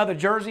there in another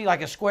jersey,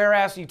 like a square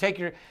ass, and you take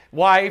your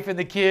wife and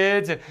the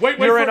kids, and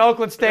you're in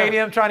Oakland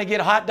Stadium trying to get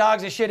hot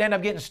dogs and shit, end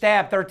up getting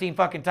stabbed 13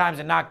 fucking times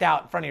and knocked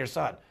out in front of your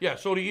son. Yeah,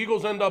 so the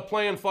Eagles end up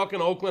playing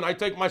fucking Oakland. I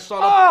take my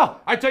son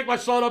up. I take my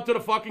son up to the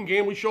fucking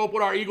game. We show up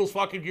with our Eagles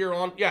fucking gear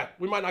on. Yeah,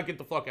 we might not get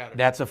the fuck out of it.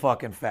 That's a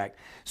fucking fact.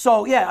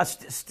 So, yeah,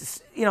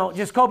 you know,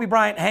 just Kobe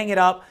Bryant, hang it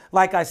up.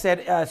 Like I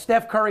said,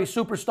 Steph Curry,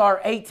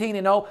 superstar,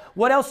 18-0.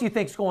 What else do you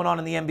think's going on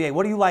in the NBA?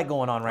 What do you like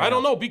going on right now? I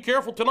don't know. Be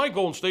careful tonight,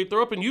 Golden State.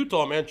 They're up in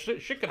Utah, man.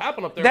 Shit could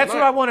happen up there That's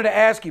tonight. what I wanted to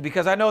ask you,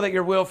 because I know that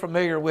you're well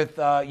familiar with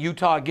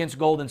Utah against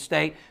Golden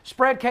State.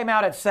 Spread came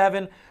out at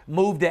 7,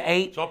 moved to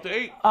 8. It's up to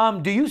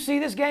 8. Do you see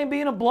this game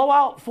being a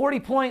blowout,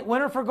 40-point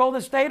winner for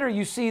Golden State, or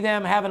you see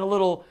them having a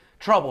little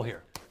trouble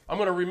here? I'm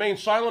going to remain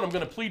silent. I'm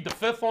going to plead the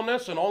fifth on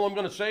this, and all I'm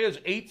going to say is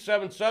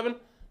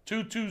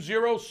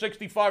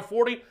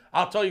 877-220-6540.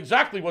 I'll tell you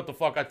exactly what the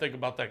fuck I think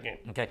about that game.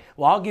 Okay.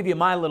 Well, I'll give you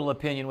my little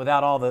opinion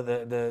without all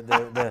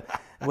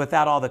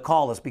without all the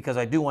call lists, because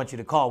I do want you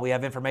to call. We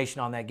have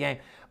information on that game.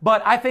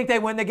 But I think they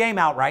win the game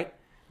outright.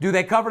 Do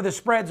they cover the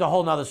spread's a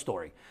whole nother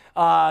story.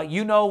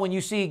 You know, when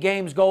you see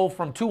games go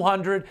from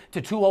 200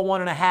 to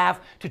 201.5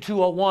 to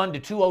 201 to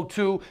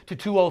 202 to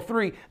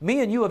 203,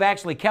 me and you have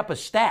actually kept a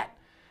stat.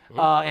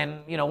 And,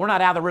 you know, we're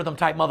not out of the rhythm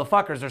type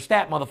motherfuckers. They're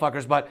stat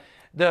motherfuckers. But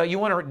do you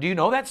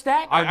know that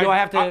stat? Or do I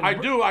have to? I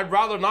do. I'd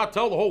rather not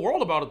tell the whole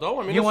world about it,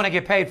 though. I mean, you want to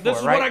get paid for it, right?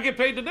 This is what I get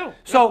paid to do.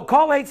 So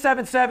call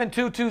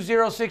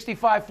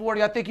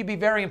 877-220-6540. I think you'd be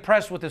very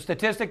impressed with the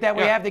statistic that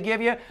we have to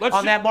give you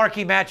on that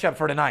marquee matchup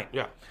for tonight.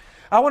 Yeah.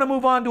 I want to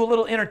move on to a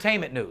little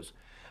entertainment news.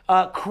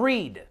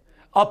 Creed.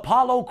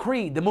 Apollo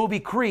Creed, the movie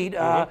Creed,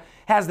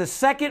 has the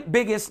second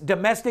biggest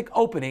domestic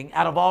opening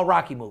out of all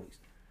Rocky movies.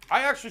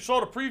 I actually saw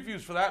the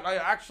previews for that, and I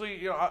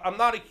actually, you know, I'm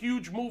not a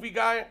huge movie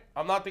guy.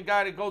 I'm not the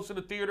guy that goes to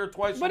the theater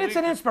twice a week. But it's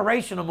an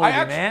inspirational movie,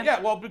 man.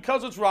 Yeah, well,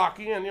 because it's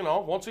Rocky, and, you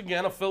know, once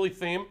again, a Philly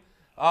theme.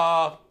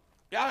 I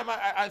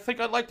think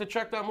I'd like to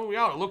check that movie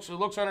out. It looks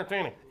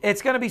entertaining.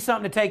 It's going to be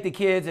something to take the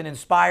kids and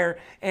inspire.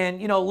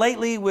 And, you know,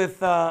 lately with,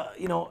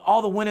 you know,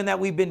 all the winning that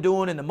we've been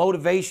doing and the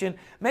motivation,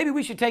 maybe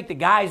we should take the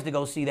guys to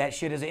go see that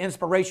shit as an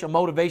inspirational,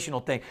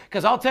 motivational thing.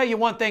 Because I'll tell you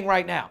one thing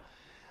right now.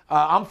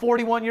 I'm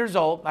 41 years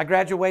old. I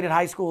graduated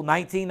high school in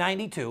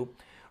 1992.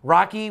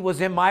 Rocky was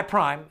in my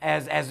prime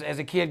as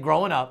a kid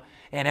growing up.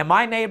 And in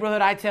my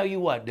neighborhood, I tell you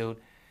what, dude,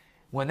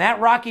 when that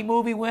Rocky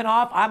movie went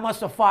off, I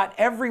must have fought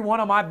every one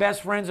of my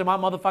best friends in my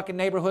motherfucking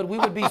neighborhood. We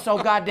would be so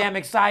goddamn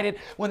excited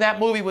when that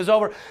movie was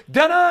over.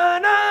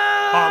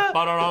 Da-da-da!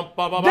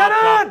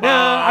 Da-da-da!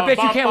 I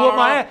bet you can't whoop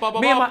my ass.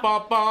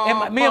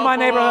 Me and my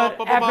neighborhood,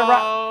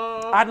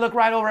 I'd look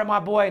right over at my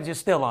boy and just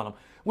still on him.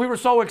 We were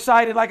so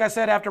excited. Like I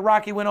said, after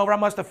Rocky went over, I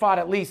must have fought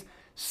at least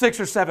 6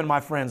 or 7 of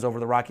my friends over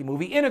the Rocky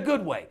movie in a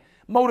good way,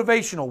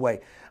 motivational way.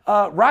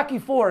 Rocky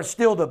IV is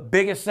still the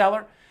biggest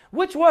seller.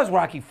 Which was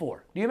Rocky IV? Do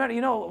you remember?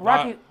 You know,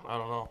 Rocky. I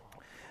don't know.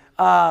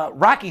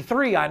 Rocky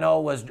III, I know,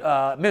 was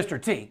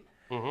Mr. T.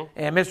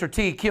 And Mr.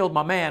 T killed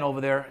my man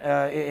over there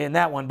in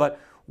that one.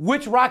 But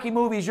which Rocky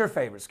movie is your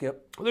favorite,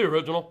 Skip? The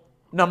original.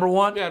 Number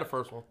 1? Yeah, the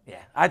first one.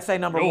 Yeah, I'd say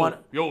number 1.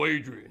 Yo,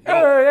 Adrian.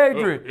 Hey,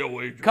 Adrian. Yo,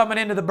 Adrian. Coming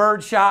into the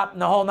bird shop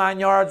and the whole 9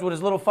 yards with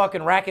his little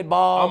fucking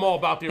racquetball. I'm all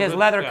about the his original.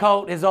 leather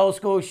coat, his old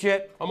school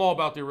shit. I'm all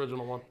about the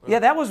original one. Yeah,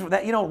 that was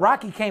that. You know,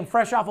 Rocky came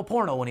fresh off a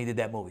porno when he did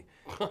that movie.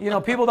 You know,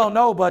 people don't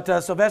know, but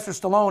Sylvester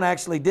Stallone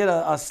actually did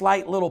a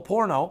slight little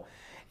porno.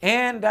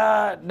 And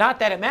not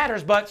that it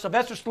matters, but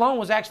Sylvester Stallone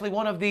was actually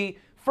one of the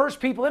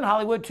first people in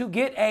Hollywood to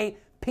get a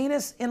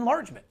penis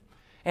enlargement.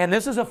 And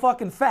this is a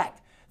fucking fact.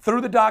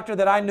 Through the doctor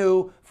that I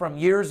knew from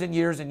years and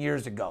years and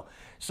years ago.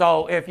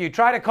 So if you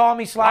try to call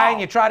me Sly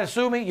and you try to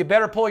sue me, you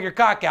better pull your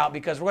cock out,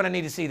 because we're going to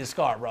need to see the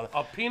scar, brother.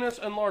 A penis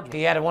enlargement.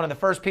 He had one of the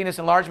first penis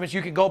enlargements.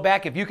 You can go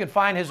back if you can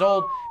find his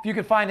old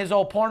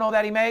porno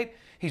that he made.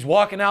 he's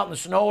walking out in the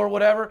snow or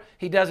whatever,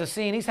 he does a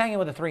scene, he's hanging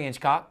with a 3-inch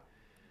cock.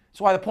 That's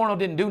why the porno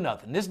didn't do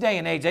nothing. This day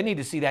and age, they need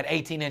to see that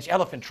 18-inch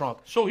elephant trunk.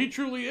 So he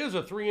truly is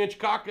a 3-inch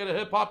cock at a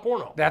hip-hop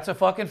porno. That's a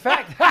fucking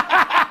fact.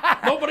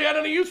 Nobody had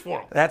any use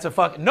for him. That's a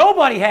fucking,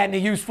 nobody had any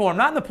use for him.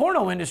 Not in the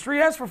porno industry,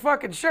 that's for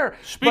fucking sure.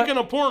 Speaking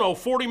of porno,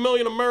 40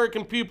 million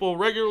American people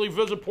regularly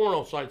visit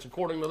porno sites,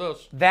 according to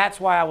this. That's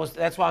why I was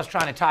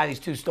trying to tie these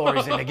two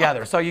stories in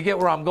together. So you get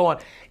where I'm going.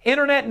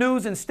 Internet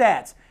news and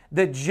stats.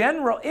 In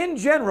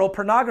general,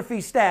 pornography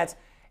stats,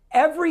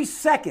 every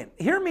second,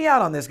 hear me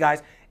out on this,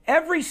 guys.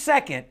 Every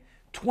second,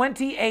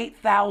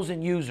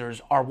 28,000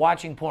 users are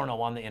watching porno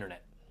on the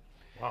internet.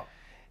 Wow.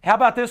 How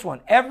about this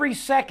one? Every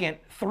second,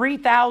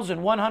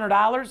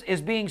 $3,100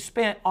 is being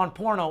spent on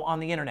porno on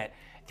the internet.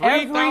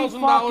 Every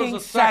fucking a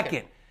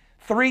second.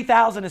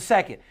 $3,000 a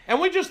second. And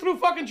we just threw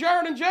fucking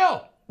Jared in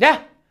jail.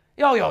 Yeah.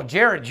 Yo,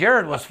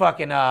 Jared was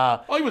fucking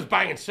Well, he was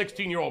banging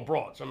 16-year-old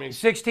broads. I mean,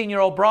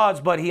 16-year-old broads,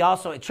 but he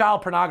also,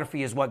 child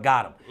pornography is what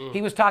got him.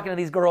 He was talking to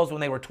these girls when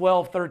they were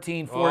 12,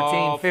 13,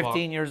 14,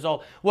 15 years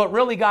old. What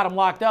really got him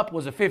locked up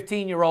was a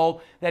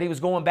 15-year-old that he was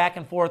going back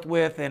and forth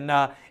with and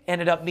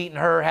ended up meeting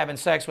her, having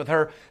sex with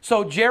her.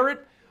 So, Jared,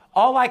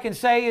 all I can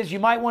say is you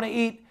might want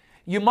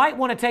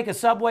to take a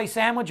Subway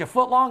sandwich a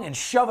foot long and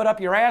shove it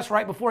up your ass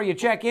right before you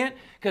check in,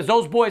 because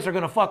those boys are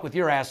going to fuck with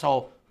your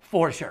asshole.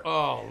 For sure.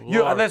 Oh,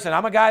 Lord. Listen,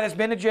 I'm a guy that's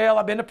been to jail.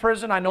 I've been to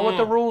prison. I know what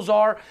the rules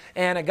are.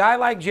 And a guy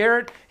like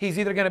Jared, he's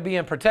either going to be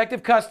in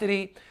protective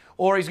custody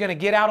or he's going to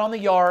get out on the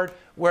yard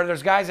where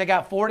there's guys that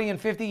got 40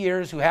 and 50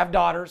 years who have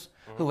daughters,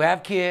 who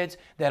have kids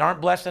that aren't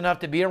blessed enough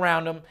to be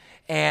around them.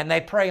 And they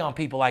prey on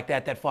people like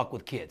that fuck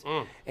with kids.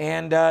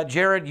 And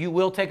Jared, you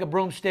will take a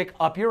broomstick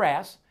up your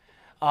ass,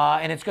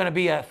 and it's going to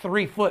be a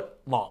 3-foot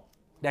long.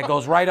 That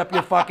goes right up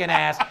your fucking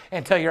ass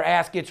until your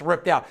ass gets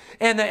ripped out.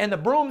 And the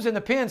brooms in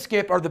the pen,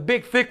 Skip, are the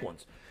big thick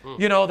ones,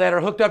 you know, that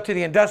are hooked up to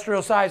the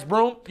industrial-sized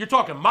broom. You're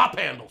talking mop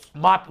handles.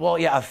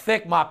 A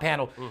thick mop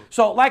handle.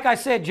 So, like I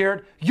said,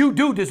 Jared, you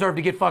do deserve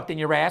to get fucked in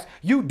your ass.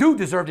 You do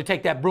deserve to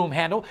take that broom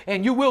handle,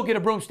 and you will get a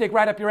broomstick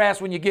right up your ass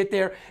when you get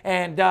there.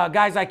 And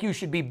guys like you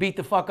should be beat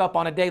the fuck up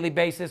on a daily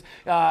basis.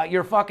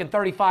 You're fucking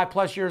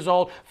 35-plus years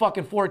old,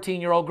 fucking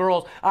 14-year-old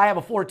girls. I have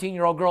a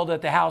 14-year-old girl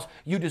at the house.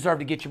 You deserve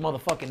to get your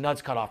motherfucking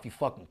nuts cut off, you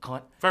fucking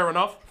cunt. Fair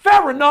enough.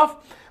 Fair enough.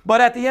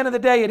 But at the end of the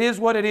day, it is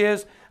what it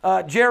is.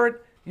 Jared,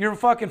 your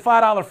fucking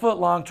 $5 foot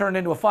long turned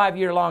into a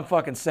 5-year long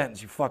fucking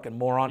sentence, you fucking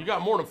moron. You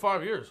got more than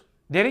 5 years.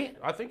 Did he?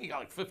 I think he got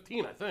like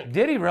 15, I think.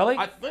 Did he really?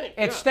 I think,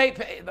 It's yeah.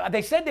 state.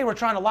 They said they were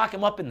trying to lock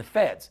him up in the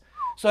feds.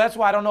 So that's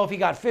why I don't know if he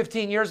got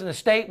 15 years in the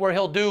state where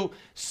he'll do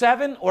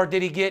 7, or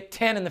did he get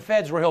 10 in the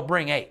feds where he'll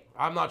bring 8?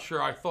 I'm not sure.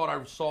 I thought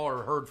I saw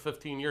or heard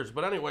 15 years.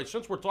 But anyway,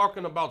 since we're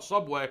talking about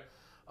Subway,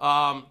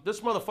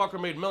 this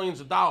motherfucker made millions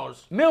of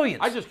dollars. Millions.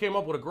 I just came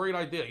up with a great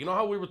idea. You know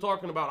how we were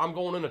talking about I'm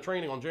going into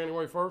training on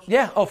January 1st?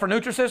 Yeah. Oh, for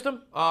Nutrisystem?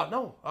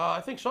 No.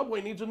 I think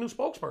Subway needs a new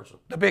spokesperson.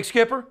 The big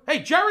skipper?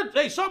 Hey,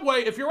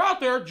 Subway, if you're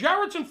out there,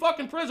 Jared's in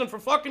fucking prison for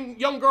fucking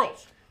young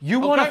girls. You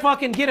want to Okay?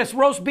 fucking get us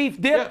roast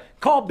beef dip? Yeah.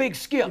 Call Big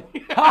Skip.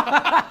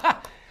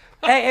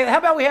 Hey, how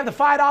about we have the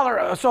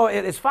 $5? So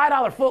it's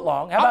 $5 foot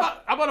long. How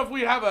about if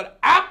we have an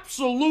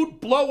absolute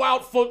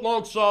blowout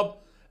foot-long sub,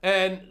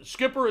 and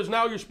Skipper is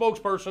now your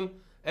spokesperson,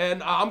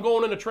 and I'm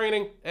going into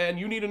training, and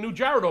you need a new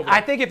Jared over there.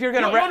 I think if you're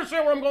going to... You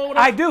understand where I'm going with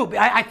this? I do.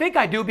 I think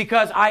I do,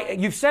 because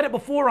you've said it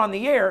before on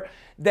the air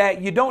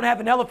that you don't have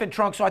an elephant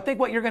trunk. So I think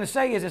what you're going to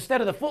say is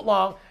instead of the foot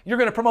long, you're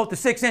going to promote the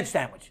 6-inch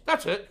sandwich.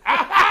 That's it.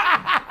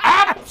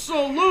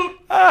 Absolute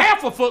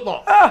half a foot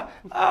long.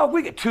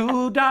 We get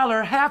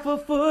 $2 half a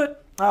foot.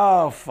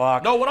 Oh,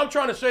 fuck. No, what I'm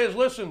trying to say is,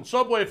 listen,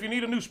 Subway, if you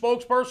need a new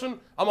spokesperson,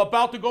 I'm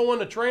about to go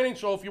into training,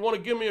 so if you want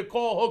to give me a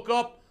call, hook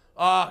up,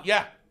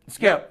 yeah.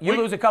 Skip, you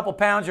lose a couple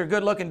pounds, you're a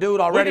good-looking dude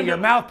already. can Your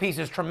do- mouthpiece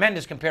is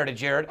tremendous compared to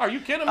Jared. Are you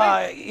kidding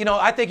me? You know,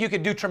 I think you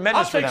could do I'll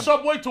tremendous for take them.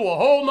 Subway to a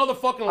whole nother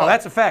fucking level. Oh,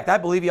 that's a fact. I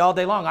believe you all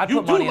day long. I'd You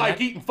put money do in like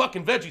that. eating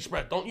fucking veggie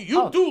spread, don't you?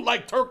 You do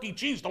like turkey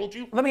cheese, don't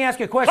you? Let me ask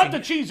you a question. Cut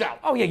the cheese out.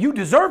 Oh, yeah, you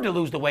deserve to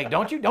lose the weight,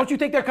 don't you? Don't you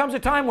think there comes a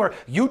time where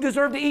you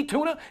deserve to eat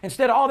tuna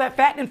instead of all that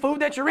fattening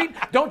food that you're eating?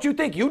 Don't you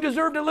think you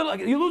deserve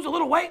to you lose a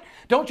little weight?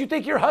 Don't you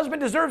think your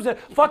husband deserves to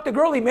fuck the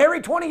girl he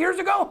married 20 years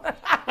ago?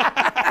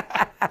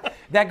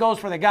 That goes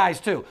for the guys,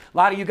 too. A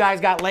lot of you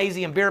guys got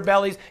lazy and beer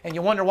bellies, and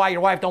you wonder why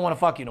your wife don't want to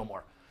fuck you no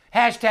more.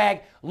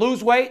 Hashtag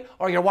lose weight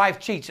or your wife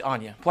cheats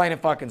on you. Plain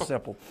and fucking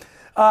simple.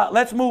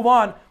 Let's move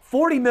on.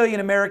 40 million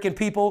American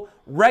people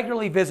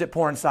regularly visit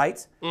porn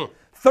sites.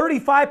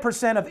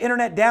 35% of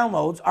internet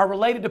downloads are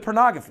related to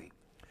pornography.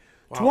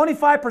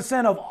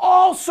 25% of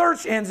all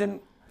search engine,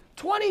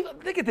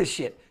 look at this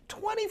shit.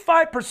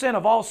 25%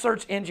 of all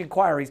search engine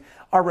queries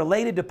are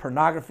related to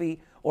pornography,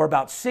 or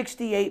about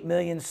 68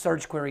 million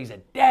search queries a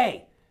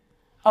day.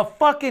 A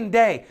fucking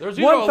day. There's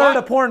either a 1/3 lot-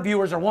 of porn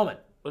viewers are women.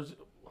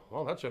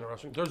 Well, that's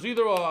interesting. There's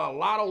either a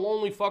lot of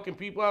lonely fucking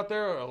people out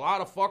there, or a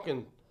lot of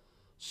fucking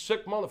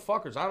Sick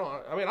motherfuckers. I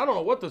don't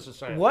know what this is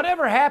saying.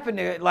 Whatever happened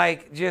to,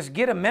 like, just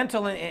get a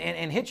mental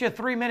and hit you a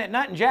 3-minute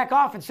nut and jack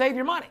off and save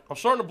your money? I'm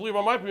starting to believe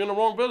I might be in the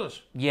wrong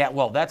business. Yeah,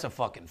 well, that's a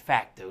fucking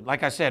fact, dude.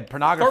 Like I said,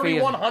 pornography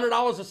is...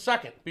 $3,100 a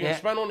second being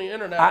spent on the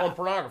internet on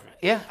pornography.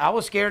 Yeah, I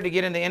was scared to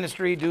get in the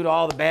industry due to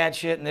all the bad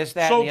shit and this,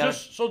 that, and the other.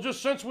 So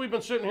just since we've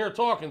been sitting here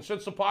talking,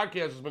 since the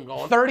podcast has been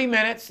going... 30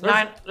 minutes,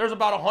 there's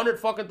about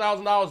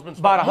 $100,000 been spent.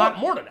 About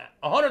more than that.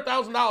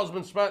 $100,000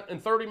 been spent in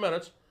 30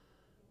 minutes.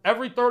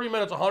 Every 30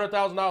 minutes,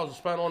 $100,000 is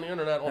spent on the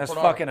internet on That's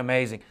pornography. fucking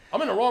amazing.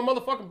 I'm in the wrong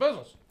motherfucking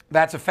business.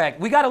 That's a fact.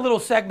 We got a little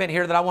segment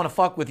here that I want to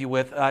fuck with you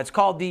with. It's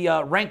called the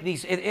Rank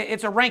These.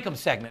 It's a rank 'em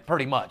segment,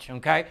 pretty much,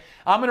 okay?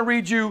 I'm going to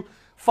read you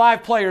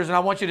 5 players, and I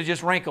want you to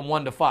just rank them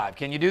 1 to 5.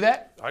 Can you do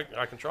that?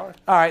 I can try.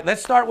 All right,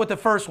 let's start with the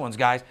first ones,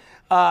 guys.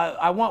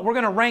 We're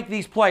going to rank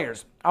these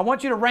players. I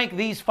want you to rank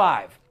these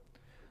 5.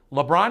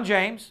 LeBron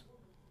James,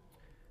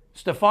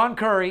 Stephon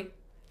Curry,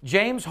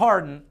 James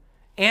Harden,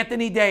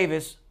 Anthony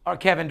Davis, or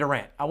Kevin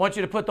Durant. I want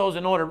you to put those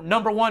in order.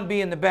 Number 1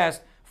 being the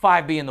best,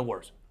 5 being the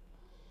worst.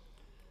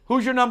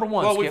 Who's your number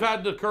 1, Well, Skip? we've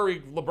had the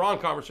Curry-LeBron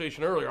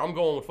conversation earlier. I'm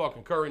going with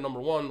fucking Curry number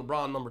 1,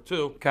 LeBron number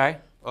 2. Okay.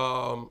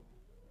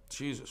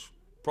 Jesus.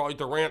 Probably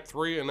Durant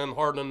 3, and then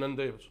Harden, and then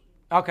Davis.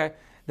 Okay.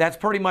 That's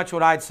pretty much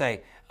what I'd say.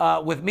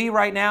 With me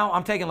right now,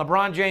 I'm taking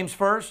LeBron James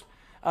first,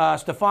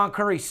 Stephon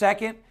Curry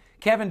second,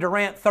 Kevin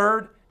Durant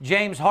third,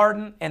 James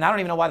Harden, and I don't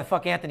even know why the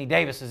fuck Anthony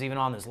Davis is even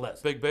on this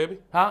list. Big baby?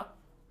 Huh?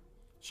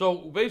 So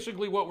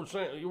basically what we're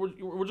saying,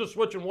 we're just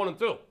switching 1 and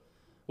 2.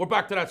 We're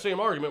back to that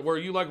same argument where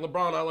you like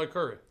LeBron, I like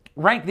Curry.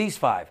 Rank these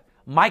 5.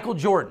 Michael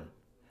Jordan,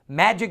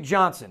 Magic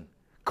Johnson,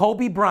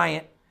 Kobe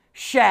Bryant,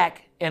 Shaq,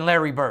 and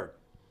Larry Bird.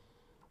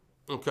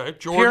 Okay,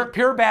 Jordan.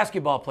 Pure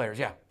basketball players,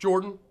 yeah.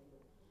 Jordan,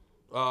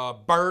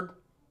 Bird,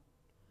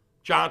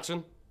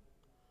 Johnson,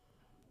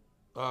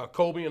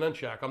 Kobe, and then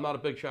Shaq. I'm not a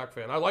big Shaq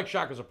fan. I like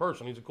Shaq as a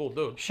person. He's a cool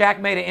dude. Shaq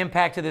made an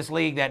impact to this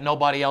league that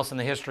nobody else in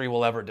the history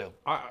will ever do.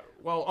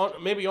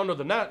 Maybe under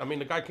the net. I mean,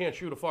 the guy can't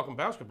shoot a fucking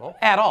basketball.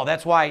 At all.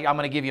 That's why I'm going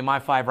to give you my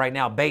 5 right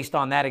now based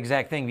on that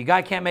exact thing. If you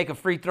guy can't make a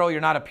free throw,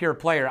 you're not a pure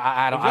player.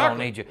 I don't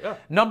need you. Yeah.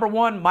 Number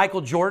 1, Michael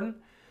Jordan.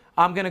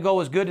 I'm going to go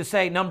as good to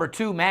say number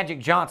 2, Magic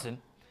Johnson.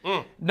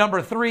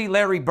 Number 3,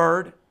 Larry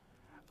Bird.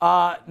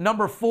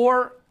 Number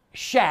 4,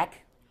 Shaq.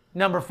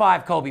 Number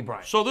 5, Kobe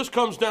Bryant. So this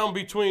comes down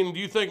between, do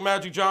you think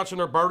Magic Johnson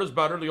or Bird is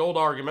better, the old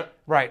argument.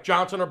 Right.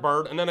 Johnson or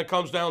Bird, and then it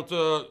comes down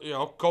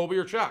to, Kobe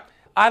or Shaq.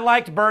 I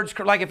liked Bird's,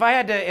 like if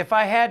I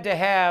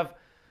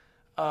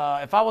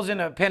was in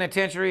a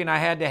penitentiary and I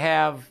had to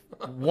have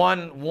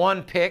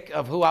one pick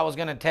of who I was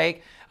going to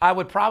take, I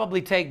would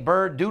probably take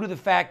Bird due to the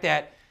fact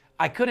that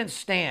I couldn't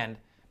stand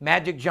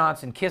Magic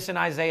Johnson kissing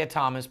Isaiah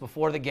Thomas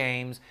before the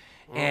games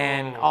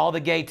and all the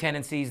gay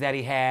tendencies that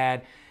he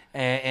had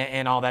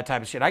and all that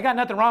type of shit. I got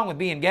nothing wrong with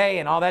being gay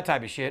and all that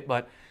type of shit,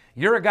 but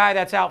you're a guy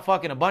that's out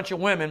fucking a bunch of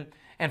women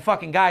and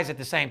fucking guys at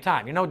the same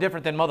time. You're no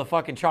different than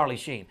motherfucking Charlie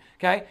Sheen,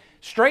 okay?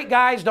 Straight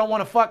guys don't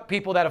want to fuck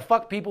people that have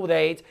fucked people with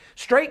AIDS.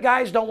 Straight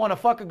guys don't want to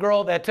fuck a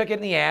girl that took it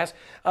in the ass.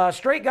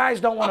 Straight guys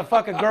don't want to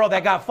fuck a girl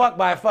that got fucked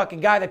by a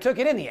fucking guy that took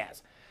it in the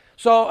ass.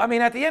 So, I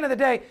mean, at the end of the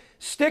day,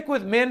 stick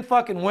with men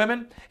fucking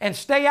women and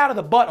stay out of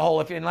the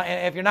butthole if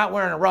you're not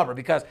wearing a rubber,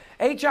 because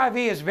HIV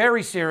is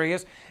very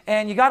serious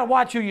and you got to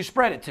watch who you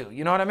spread it to.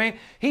 You know what I mean?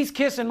 He's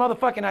kissing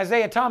motherfucking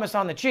Isaiah Thomas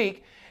on the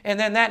cheek and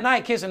then that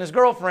night kissing his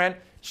girlfriend,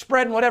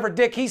 spreading whatever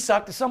dick he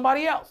sucked to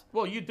somebody else.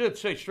 Well, you did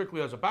say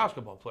strictly as a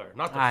basketball player,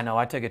 not. I know.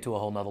 I took it to a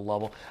whole nother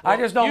level. Well, I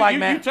just don't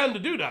man. You tend to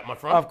do that, my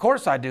friend. Of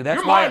course I do.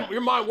 That's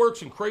your mind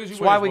works in crazy ways.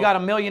 That's why we got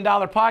 $1 million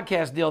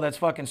podcast deal that's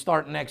fucking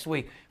starting next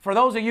week. For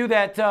those of you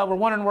that were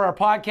wondering where our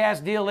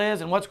podcast deal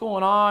is and what's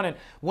going on and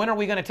when are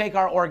we going to take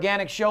our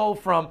organic show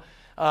from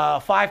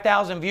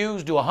 5,000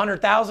 views to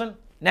 100,000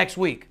 next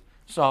week.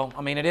 So,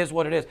 I mean, it is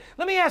what it is.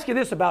 Let me ask you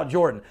this about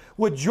Jordan.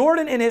 Would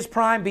Jordan in his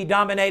prime be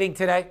dominating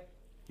today?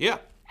 Yeah.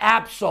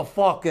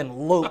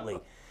 Abso-fucking-lutely.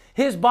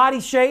 His body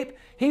shape,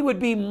 he would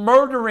be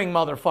murdering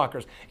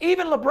motherfuckers.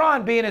 Even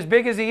LeBron being as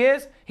big as he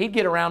is, he'd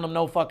get around them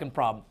no fucking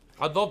problem.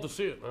 I'd love to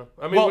see it, man.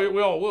 I mean,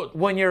 we all would.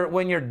 When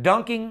you're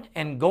dunking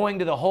and going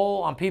to the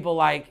hole on people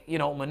like,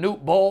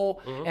 Manute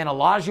Bol and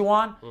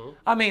Olajuwon.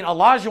 I mean,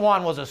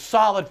 Olajuwon was a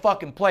solid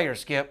fucking player,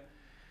 Skip.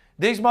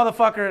 These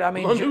motherfuckers, I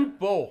mean... Manute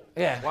Bol.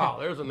 Yeah. Wow,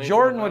 there's a name.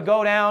 Jordan would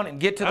go down and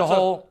get to the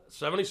hole.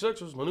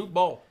 76ers, Manute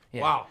Bol.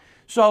 Yeah. Wow.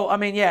 So, I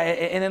mean, yeah,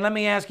 and then let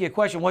me ask you a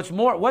question. What's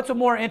a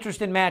more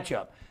interesting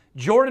matchup?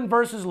 Jordan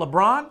versus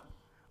LeBron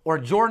or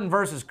Jordan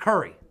versus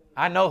Curry?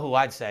 I know who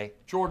I'd say.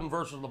 Jordan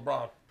versus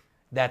LeBron.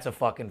 That's a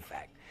fucking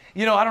fact.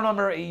 You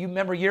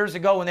remember years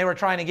ago when they were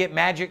trying to get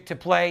Magic to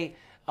play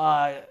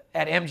at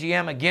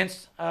MGM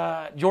against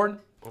Jordan?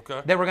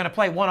 Okay. They were going to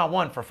play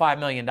one-on-one for $5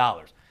 million.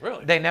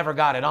 Really? They never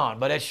got it on.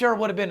 But it sure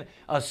would have been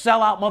a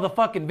sellout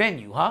motherfucking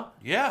venue, huh?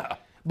 Yeah.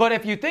 But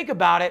if you think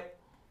about it,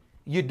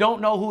 you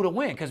don't know who to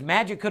win because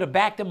Magic could have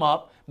backed him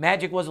up.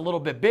 Magic was a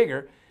little bit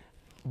bigger.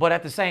 But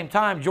at the same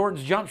time,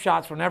 Jordan's jump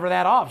shots were never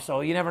that off.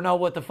 So you never know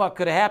what the fuck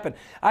could have happened.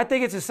 I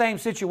think it's the same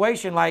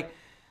situation. Like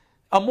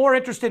a more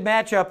interested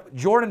matchup,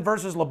 Jordan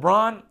versus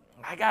LeBron.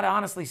 I got to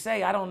honestly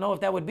say, I don't know if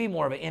that would be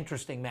more of an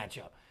interesting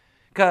matchup.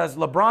 Because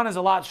LeBron is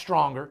a lot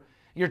stronger.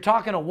 You're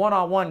talking a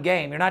one-on-one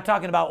game. You're not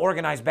talking about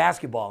organized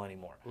basketball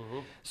anymore.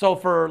 So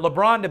for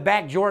LeBron to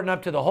back Jordan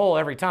up to the hole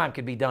every time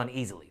could be done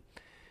easily.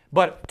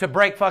 But to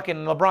break fucking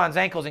LeBron's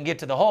ankles and get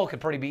to the hole could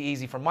pretty be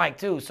easy for Mike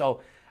too.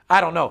 So I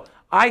don't know.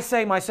 I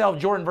say myself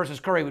Jordan versus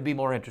Curry would be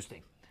more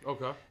interesting.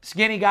 Okay.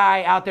 Skinny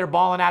guy out there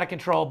balling out of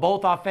control,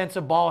 both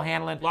offensive ball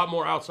handling. A lot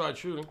more outside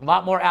shooting. A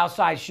lot more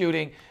outside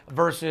shooting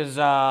versus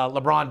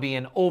LeBron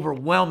being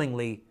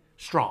overwhelmingly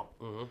strong.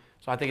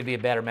 So I think it'd be a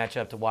better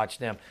matchup to watch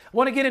them. I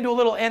want to get into a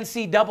little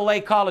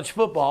NCAA college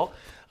football,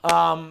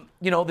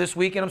 this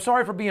week. And I'm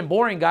sorry for being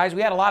boring, guys.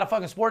 We had a lot of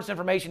fucking sports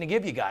information to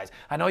give you guys.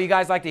 I know you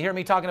guys like to hear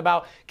me talking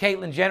about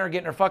Caitlyn Jenner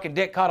getting her fucking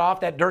dick cut off,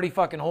 that dirty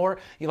fucking whore.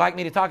 You like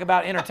me to talk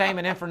about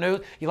entertainment and for news.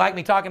 You like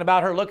me talking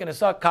about her looking to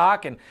suck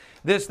cock and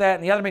this, that,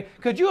 and the other.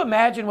 Could you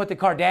imagine what the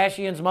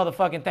Kardashians'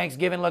 motherfucking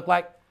Thanksgiving looked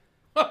like?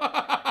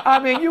 I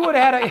mean, you would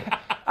have had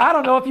I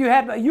don't know if you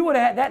would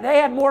have had, they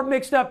had more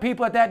mixed up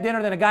people at that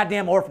dinner than a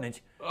goddamn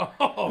orphanage.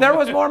 There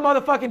was more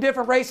motherfucking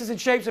different races and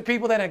shapes of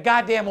people than a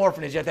goddamn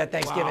orphanage at that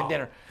Thanksgiving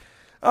dinner.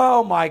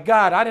 Oh my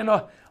God, I didn't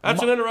know.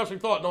 That's an interesting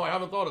thought. No, I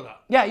haven't thought of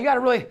that. Yeah, you got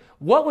to really,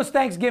 what was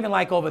Thanksgiving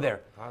like over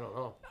there? I don't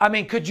know. I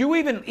mean, could you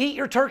even eat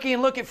your turkey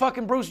and look at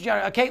fucking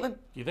Caitlyn?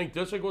 You think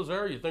Disick was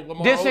there? You think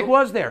Lamar Disick Odom?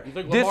 was there. You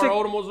think Lamar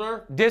Odom was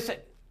there? Disick,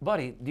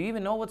 buddy, do you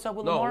even know what's up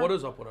with Lamar? No, what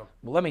is up with him?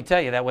 Well, let me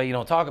tell you, that way you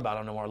don't talk about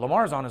him no more.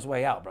 Lamar's on his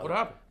way out, brother. What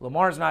happened?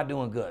 Lamar's not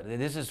doing good.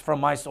 This is from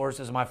my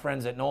sources, my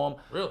friends that know him.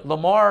 Really?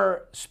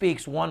 Lamar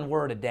speaks one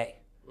word a day.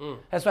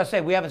 That's what I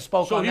say. We haven't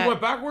spoken on that. So he went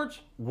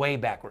backwards? Way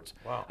backwards.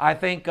 Wow. I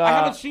think... I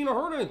haven't seen or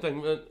heard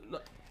anything.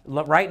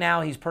 Right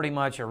now, he's pretty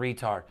much a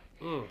retard.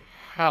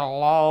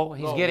 Hello?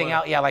 He's getting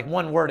out, like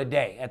one word a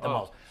day at the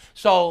most.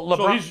 So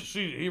LeBron... So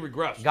he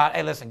regressed.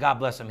 Hey, listen, God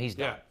bless him. He's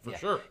done. Yeah, for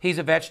sure. He's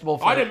a vegetable.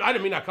 I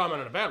didn't mean that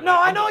comment in a bad way. No,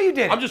 I know you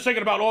didn't. I'm just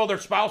thinking about all their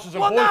spouses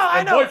and,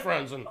 I know.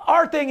 boyfriends. And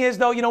our thing is,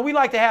 though, we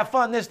like to have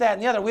fun, this, that,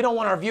 and the other. We don't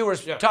want our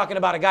viewers talking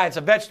about a guy that's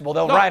a vegetable.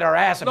 They'll write our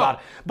ass about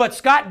it. But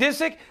Scott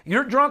Disick,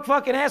 your drunk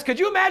fucking ass, could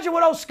you imagine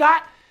what old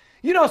Scott...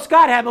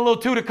 Scott had a little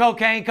toot of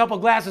cocaine, couple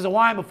glasses of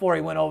wine before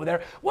he went over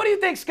there. What do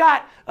you think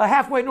Scott, a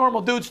halfway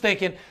normal dude's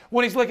thinking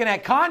when he's looking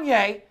at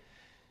Kanye,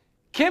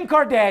 Kim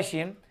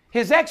Kardashian,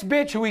 his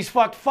ex-bitch who he's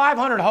fucked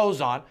 500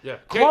 hoes on,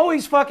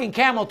 Khloe's fucking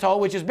camel toe,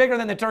 which is bigger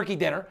than the turkey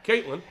dinner.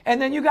 Caitlyn.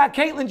 And then you got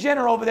Caitlyn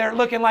Jenner over there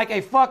looking like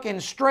a fucking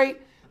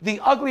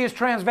the ugliest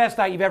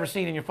transvestite you've ever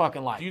seen in your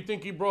fucking life. Do you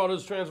think he brought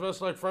his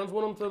transvestite friends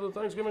with him to the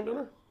Thanksgiving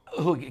dinner?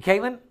 Who,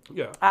 Caitlyn?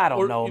 Yeah. I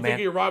don't know, you man. think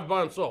he arrived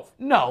by himself?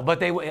 No, but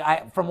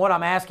from what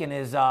I'm asking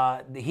is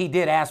he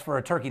did ask for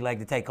a turkey leg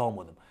to take home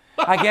with him.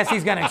 I guess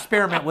he's going to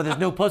experiment with his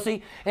new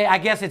pussy. I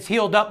guess it's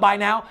healed up by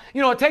now.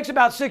 It takes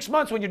about 6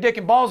 months when your dick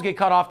and balls get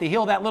cut off to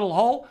heal that little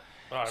hole.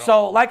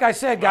 So, like I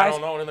said, guys. I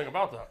don't know anything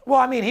about that. Well,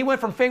 I mean, he went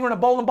from fingering a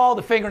bowling ball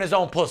to fingering his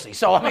own pussy.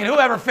 So, I mean,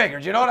 whoever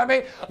figured, you know what I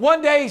mean?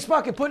 One day he's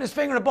fucking putting his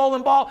finger in a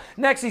bowling ball.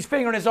 Next, he's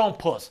fingering his own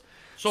puss.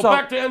 So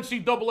back to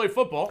NCAA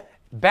football.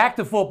 Back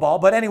to football.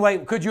 But anyway,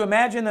 could you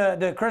imagine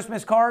the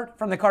Christmas card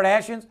from the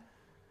Kardashians?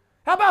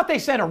 How about they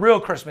send a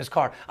real Christmas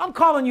card? I'm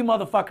calling you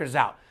motherfuckers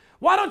out.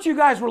 Why don't you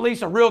guys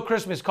release a real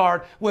Christmas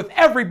card with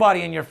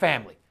everybody in your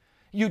family?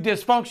 You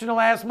dysfunctional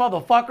ass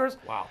motherfuckers.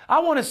 Wow. I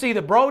want to see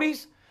the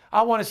Brodys.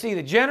 I want to see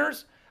the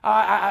Jenners.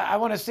 I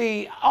want to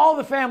see all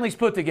the families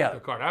put together.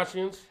 The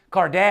Kardashians.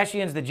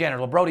 Kardashians, the Jenner.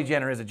 Well, Brody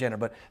Jenner is a Jenner,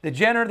 but the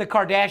Jenner, the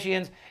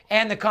Kardashians,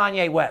 and the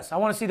Kanye West. I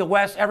want to see the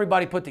West,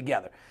 everybody put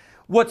together.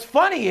 What's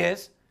funny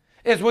is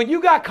when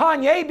you got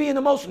Kanye being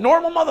the most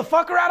normal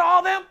motherfucker out of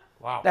all them,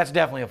 wow, that's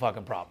definitely a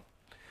fucking problem.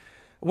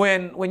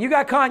 When you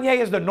got Kanye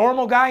as the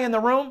normal guy in the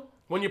room,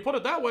 when you put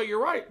it that way,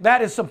 you're right.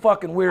 That is some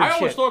fucking weird shit. I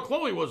always thought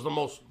Khloe was the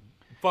most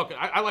fucking.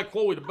 I like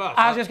Khloe the best.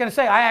 I was just gonna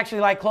say I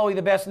actually like Khloe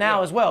the best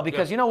now as well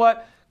because you know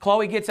what?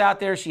 Khloe gets out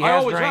there, she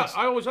has drinks.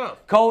 I always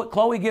have.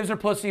 Khloe gives her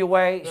pussy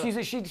away.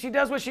 Yeah. She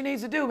does what she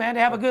needs to do, man,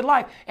 to have a good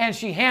life, and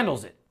she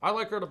handles it. I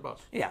like her the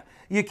best. Yeah,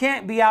 you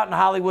can't be out in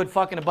Hollywood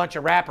fucking a bunch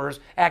of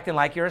rappers acting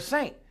like you're a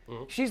saint.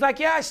 Mm-hmm. She's like,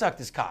 yeah, I sucked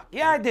his cock.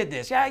 Yeah, I did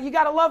this. Yeah, you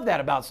gotta love that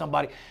about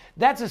somebody.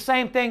 That's the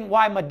same thing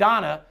why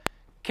Madonna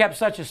kept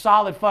such a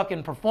solid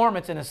fucking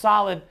performance and a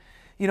solid,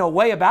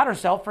 way about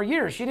herself for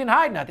years. She didn't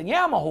hide nothing.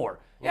 Yeah, I'm a whore.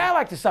 Yeah, I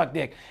like to suck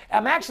dick.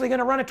 I'm actually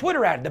gonna run a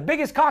Twitter ad. The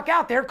biggest cock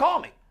out there, call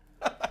me.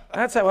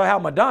 That's how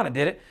Madonna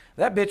did it.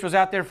 That bitch was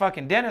out there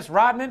fucking Dennis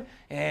Rodman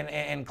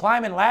and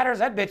climbing ladders.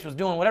 That bitch was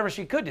doing whatever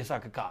she could to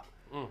suck a cock.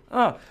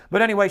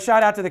 But anyway,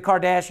 shout out to the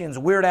Kardashians.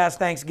 Weird ass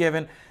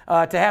Thanksgiving.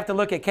 To have to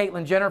look at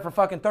Caitlyn Jenner for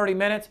fucking 30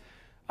 minutes,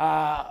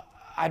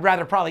 I'd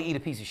rather probably eat a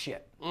piece of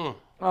shit.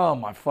 Oh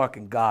my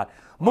fucking God.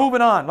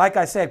 Moving on. Like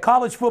I said,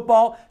 college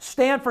football,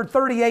 Stanford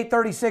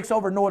 38-36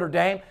 over Notre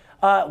Dame.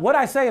 What'd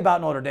I say about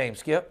Notre Dame,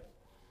 Skip?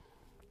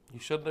 You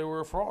said they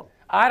were a fraud.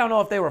 I don't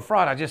know if they were a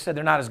fraud. I just said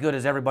they're not as good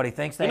as everybody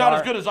thinks they are. They're not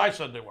as good as I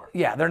said they were.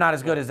 Yeah, they're not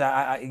as good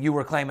as you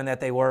were claiming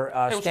that they were.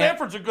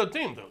 Stanford's a good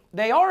team, dude.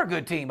 They are a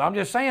good team. I'm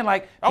just saying,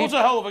 that was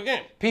a hell of a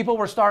game. People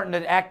were starting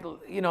to act,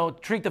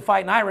 treat the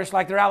Fighting Irish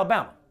like they're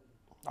Alabama.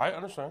 I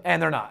understand. And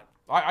they're not.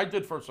 I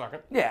did for a second.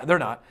 Yeah, they're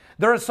not.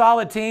 They're a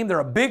solid team. They're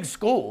a big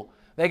school.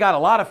 They got a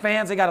lot of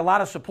fans. They got a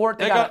lot of support.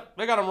 They got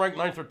them ranked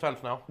 9th or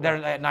 10th now. They're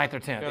at 9th or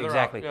 10th, Yeah,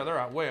 exactly. they're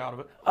out, way out of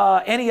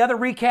it. Any other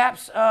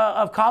recaps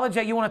of college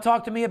that you want to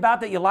talk to me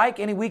about that you like?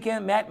 Any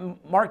weekend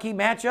marquee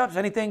matchups?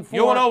 Anything for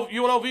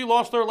UNLV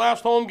lost their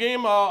last home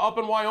game up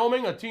in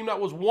Wyoming, a team that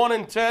was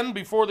 1-10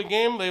 before the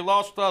game. They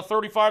lost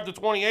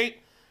 35-28.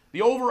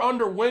 The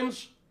over/under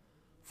wins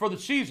for the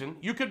season.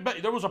 You could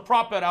bet there was a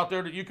prop bet out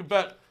there that you could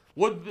bet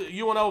would the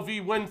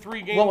UNLV win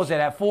 3 games. What was it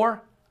at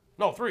 4?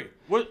 No, 3.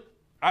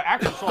 I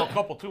actually saw a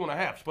couple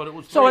 2.5s, but it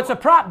was 3. So it's a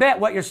prop bet,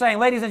 what you're saying.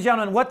 Ladies and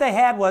gentlemen, what they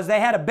had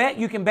a bet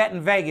you can bet in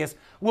Vegas.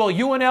 Will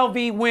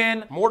UNLV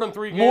win more than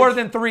 3 games? More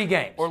than 3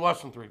 games. Or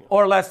less than 3 games.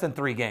 Or less than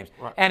 3 games.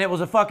 Right. And it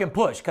was a fucking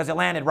push because it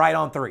landed right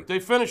on 3. They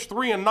finished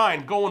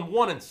 3-9, going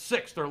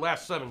 1-6 their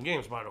last 7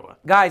 games, by the way.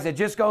 Guys, it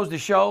just goes to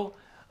show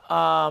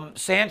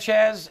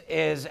Sanchez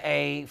is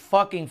a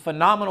fucking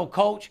phenomenal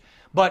coach,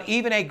 but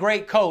even a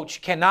great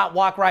coach cannot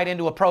walk right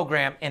into a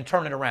program and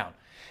turn it around.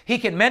 He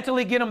can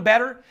mentally get them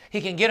better. He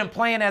can get them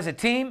playing as a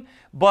team,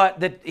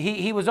 but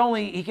he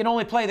can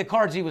only play the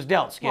cards he was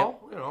dealt, Skip.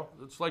 Well,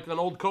 it's like an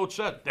old coach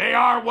said, they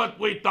are what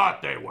we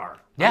thought they were.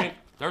 Yeah. I mean,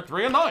 they're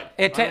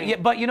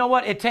 3-9. But you know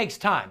what? It takes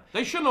time.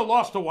 They shouldn't have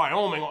lost to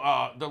Wyoming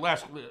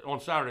on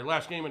Saturday,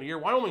 last game of the year.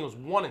 Wyoming was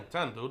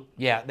 1-10, dude.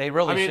 Yeah, they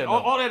really should.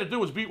 All they had to do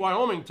was beat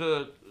Wyoming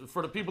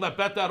for the people that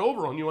bet that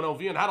over on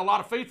UNLV and had a lot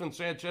of faith in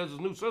Sanchez's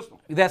new system.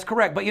 That's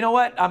correct. But you know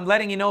what? I'm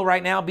letting you know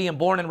right now, being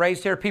born and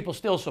raised here, people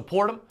still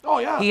support him. Oh,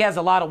 yeah. He has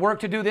a lot of work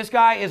to do. This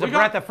guy is a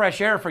breath of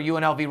fresh air for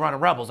UNLV running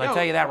Rebels. I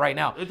tell you that right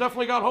now. It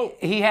definitely got hope.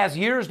 He has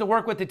years to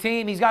work with the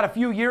team. He's got a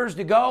few years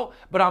to go,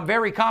 but I'm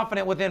very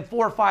confident within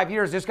 4 or 5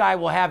 years, this guy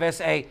will have us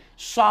a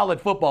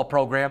solid football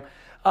program,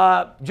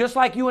 just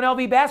like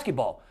UNLV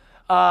basketball.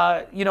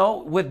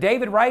 With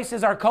David Rice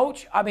as our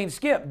coach, I mean,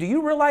 Skip, do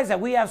you realize that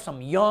we have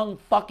some young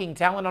fucking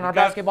talent on our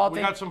basketball team?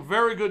 We got some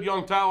very good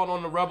young talent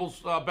on the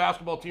Rebels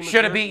basketball team.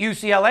 Should have beat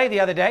UCLA the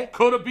other day.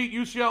 Could have beat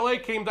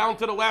UCLA, came down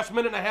to the last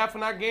minute and a half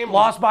in that game.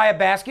 Lost by a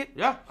basket.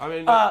 Yeah, I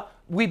mean.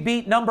 We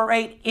beat number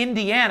 8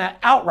 Indiana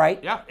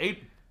outright. Yeah,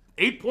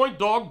 8-point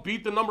dog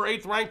beat the number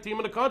 8th ranked team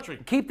in the country.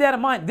 Keep that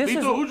in mind. Beat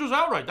the Hoosiers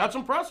outright. That's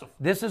impressive.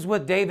 This is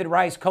with David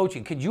Rice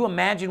coaching. Could you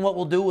imagine what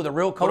we'll do with a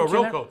real coach? With a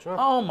real coach, huh?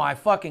 Oh my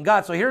fucking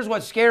God. So here's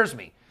what scares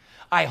me.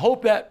 I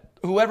hope that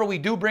whoever we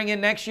do bring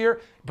in next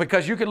year,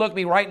 because you can look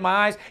me right in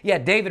my eyes, yeah,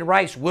 David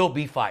Rice will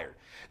be fired.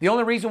 The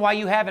only reason why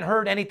you haven't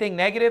heard anything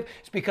negative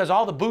is because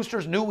all the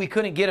boosters knew we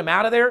couldn't get him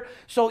out of there.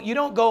 So you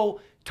don't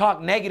go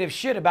talk negative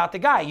shit about the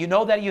guy. You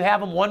know that you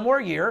have him 1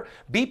 more year.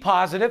 Be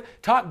positive.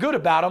 Talk good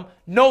about him,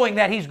 knowing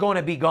that he's going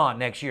to be gone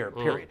next year,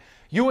 period.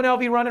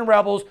 UNLV running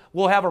Rebels.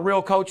 We'll have a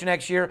real coach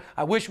next year.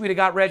 I wish we'd have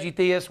got Reggie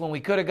Theus when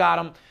we could have got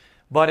him,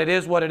 but it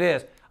is what it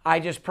is. I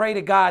just pray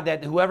to God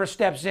that whoever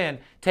steps in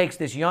takes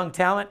this young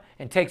talent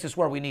and takes us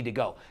where we need to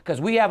go. Because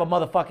we have a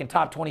motherfucking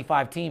top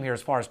 25 team here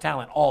as far as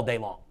talent all day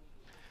long.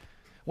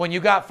 When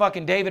you got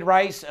fucking David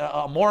Rice,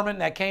 a Mormon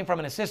that came from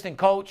an assistant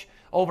coach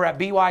over at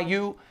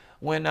BYU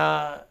when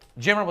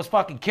Jimmer was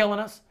fucking killing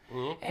us.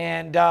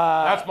 And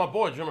that's my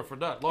boy, Jimmer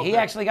Fredette. He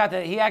actually got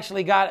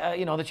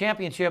the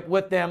championship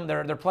with them,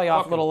 their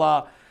playoff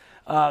little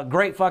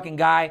great fucking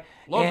guy.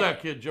 Love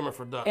that kid, Jimmer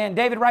Fredette. And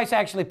David Rice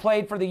actually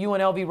played for the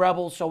UNLV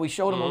Rebels, so we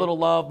showed him a little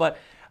love, but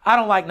I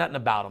don't like nothing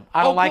about him.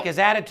 I don't like his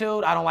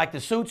attitude. I don't like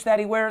the suits that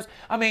he wears.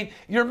 I mean,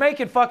 you're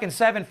making fucking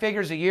 7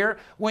 figures a year.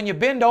 When you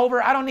bend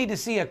over, I don't need to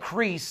see a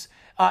crease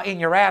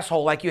in your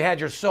asshole like you had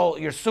your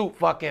suit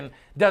fucking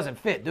doesn't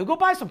fit. Dude, go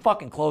buy some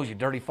fucking clothes, you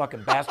dirty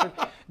fucking bastard.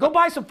 Go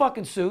buy some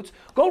fucking suits.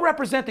 Go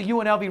represent the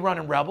UNLV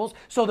running Rebels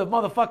so the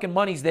motherfucking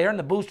money's there and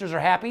the boosters are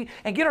happy,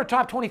 and get our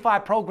top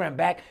 25 program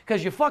back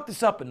because you fucked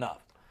us up enough.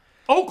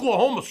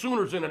 Oklahoma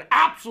Sooners in an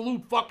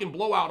absolute fucking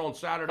blowout on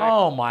Saturday.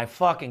 Oh, my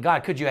fucking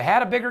God. Could you have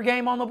had a bigger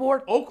game on the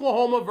board?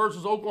 Oklahoma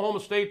versus Oklahoma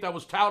State. That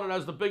was touted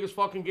as the biggest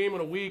fucking game of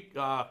the week.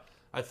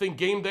 I think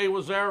Game Day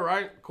was there,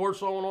 right?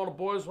 Corso and all the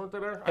boys, weren't they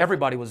there?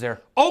 Everybody was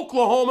there.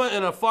 Oklahoma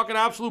in a fucking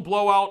absolute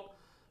blowout.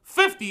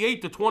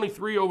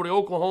 58-23 over the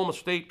Oklahoma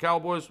State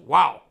Cowboys.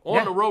 Wow.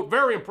 On the road.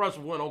 Very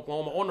impressive win,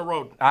 Oklahoma, on the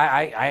road.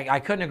 I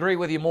couldn't agree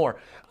with you more.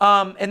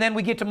 And then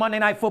we get to Monday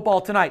Night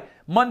Football tonight.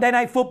 Monday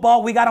Night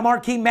Football, we got a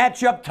marquee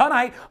matchup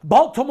tonight.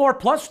 Baltimore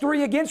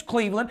 +3 against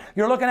Cleveland.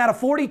 You're looking at a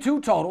 42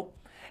 total.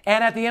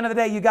 And at the end of the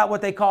day, you got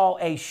what they call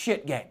a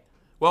shit game.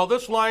 Well,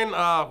 this line,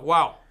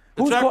 wow.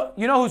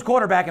 You know who's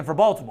quarterbacking for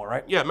Baltimore,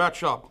 right? Yeah, Matt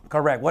Schaub.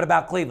 Correct. What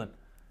about Cleveland?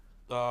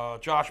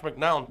 Josh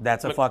McCown.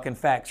 That's a fucking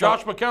fact.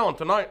 Josh McCown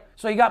tonight.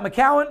 So you got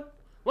McCown?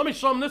 Let me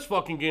sum this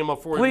fucking game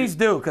up for you. Please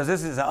do, because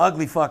this is an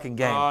ugly fucking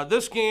game.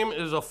 This game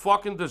is a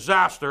fucking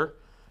disaster.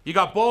 You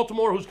got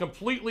Baltimore, who's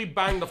completely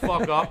banged the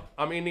fuck up.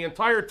 I mean, the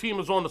entire team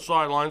is on the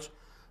sidelines.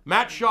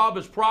 Matt Schaub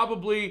is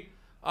probably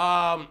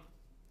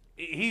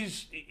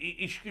he's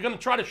going to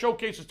try to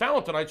showcase his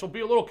talent tonight, so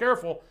be a little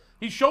careful.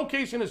 He's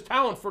showcasing his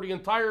talent for the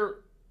entire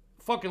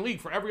fucking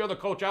league, for every other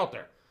coach out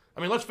there.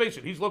 I mean, let's face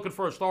it, he's looking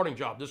for a starting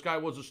job. This guy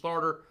was a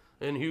starter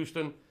in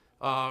Houston.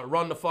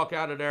 Run the fuck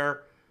out of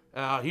there.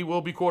 He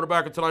will be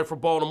quarterbacking tonight for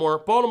Baltimore.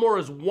 Baltimore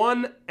is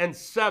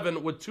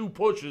 1-7 with 2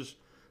 pushes.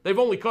 They've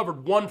only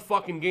covered 1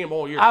 fucking game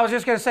all year. I was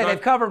just going to say,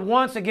 they've covered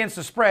once against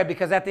the spread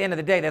because at the end of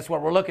the day, that's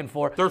what we're looking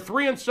for. They're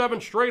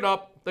 3-7 straight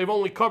up. They've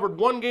only covered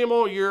 1 game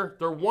all year.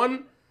 They're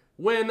 1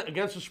 win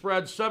against the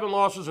spread, 7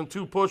 losses and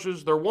 2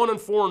 pushes. They're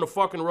 1-4 on the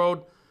fucking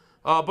road.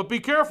 But be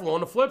careful. On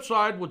the flip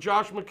side, with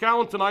Josh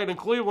McCown tonight in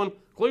Cleveland,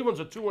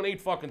 Cleveland's a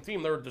 2-8 fucking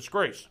team. They're a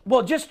disgrace.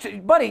 Well, just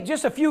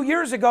a few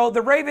years ago,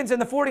 the Ravens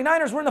and the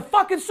 49ers were in the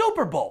fucking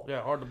Super Bowl.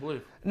 Yeah, hard to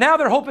believe. Now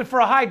they're hoping for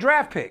a high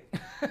draft pick.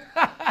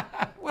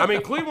 I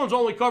mean, Cleveland's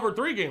only covered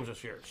 3 games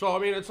this year. So, I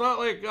mean, it's not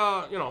like,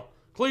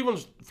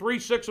 Cleveland's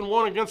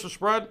 3-6-1 against the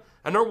spread,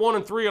 and they're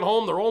 1-3 at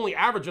home. They're only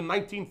averaging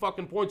 19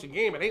 fucking points a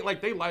game. It ain't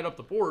like they light up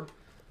the board.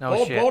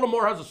 No shit.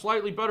 Baltimore has a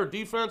slightly better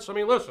defense. I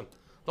mean, listen,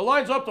 the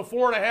line's up to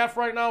 4.5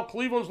 right now.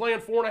 Cleveland's laying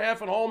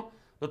 4.5 at home.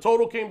 The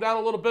total came down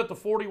a little bit to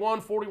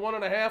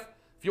 41.5.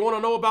 If you want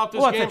to know about this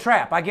game. Well, it's a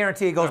trap. I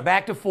guarantee it goes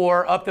back to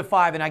 4, up to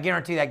 5, and I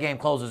guarantee that game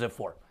closes at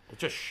 4.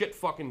 It's a shit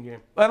fucking game.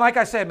 But like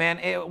I said,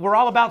 man, we're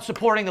all about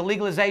supporting the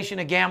legalization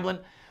of gambling.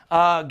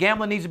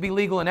 Gambling needs to be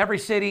legal in every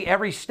city,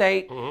 every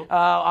state.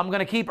 I'm going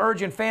to keep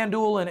urging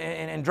FanDuel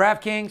and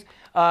DraftKings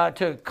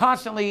to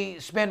constantly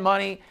spend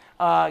money.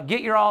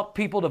 Get your all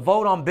people to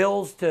vote on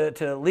bills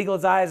to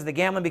legalize the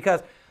gambling,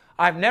 because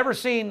I've never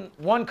seen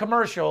one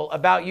commercial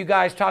about you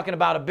guys talking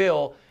about a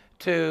bill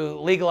to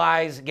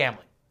legalize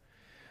gambling.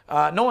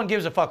 No one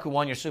gives a fuck who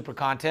won your super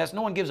contest.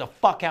 No one gives a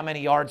fuck how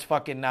many yards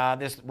fucking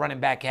this running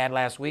back had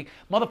last week.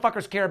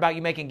 Motherfuckers care about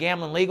you making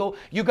gambling legal.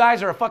 You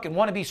guys are a fucking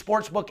wannabe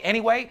sports book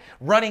anyway,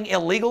 running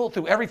illegal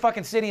through every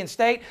fucking city and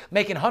state,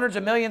 making hundreds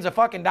of millions of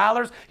fucking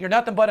dollars. You're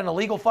nothing but an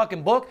illegal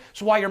fucking book.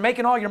 So while you're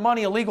making all your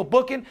money illegal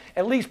booking,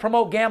 at least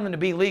promote gambling to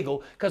be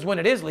legal, because when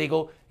it is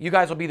legal, you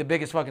guys will be the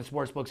biggest fucking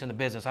sports books in the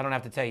business. I don't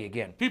have to tell you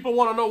again. People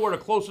want to know where the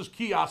closest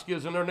kiosk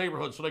is in their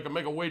neighborhood so they can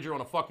make a wager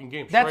on a fucking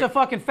game. That's a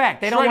fucking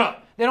fact. They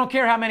don't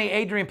care how many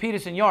Adrian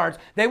Peterson yards.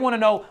 They want to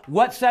know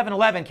what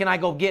 7-Eleven can I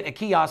go get a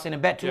kiosk in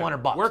and bet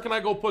 $200. Where can I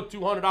go put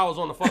 $200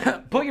 on the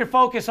fucking? Put your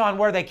focus on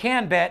where they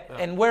can bet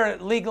and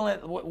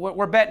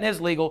where betting is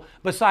legal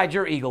besides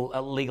your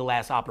legal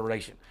ass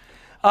operation.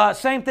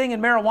 Same thing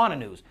in marijuana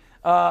news.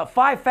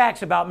 5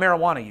 facts about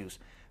marijuana use.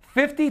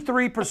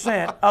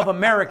 53% of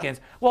Americans.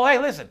 Well, hey,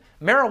 listen,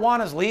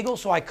 marijuana's legal,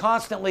 so I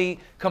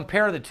constantly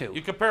compare the two.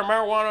 You compare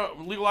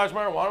legalized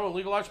marijuana with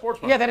legalized sports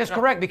betting. Yeah, that is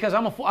correct, because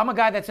I'm a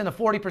guy that's in the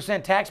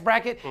 40% tax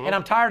bracket, and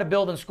I'm tired of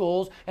building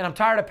schools, and I'm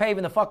tired of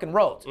paving the fucking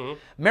roads.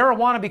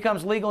 Marijuana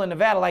becomes legal in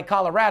Nevada like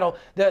Colorado,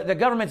 the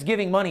government's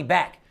giving money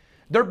back.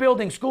 They're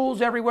building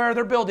schools everywhere.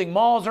 They're building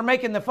malls. They're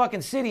making the fucking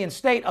city and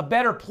state a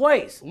better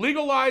place.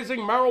 Legalizing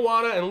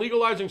marijuana and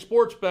legalizing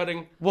sports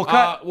betting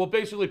will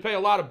basically pay a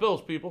lot of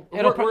bills, people.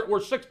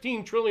 We're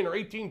 16 trillion or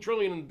 18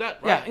 trillion in debt,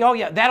 right? Yeah. Oh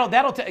yeah.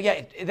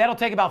 That'll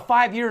take about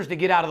 5 years to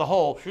get out of the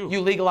hole. Shoot.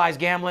 You legalize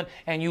gambling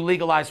and you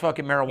legalize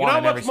fucking marijuana. You know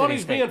how much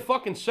money's being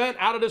fucking sent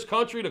out of this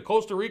country to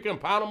Costa Rica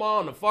and Panama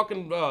and the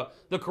fucking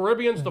the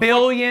Caribbean?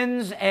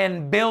 Billions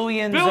and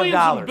billions of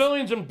dollars. Billions and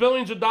billions and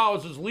billions of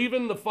dollars is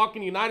leaving the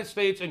fucking United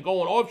States and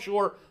going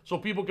offshore so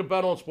people can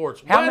bet on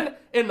sports. When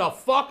in the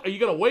fuck are you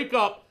going to wake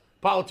up,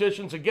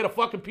 politicians, and get a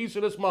fucking piece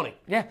of this money?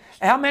 Yeah.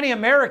 How many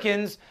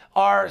Americans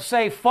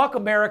say fuck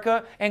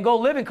America and go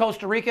live in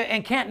Costa Rica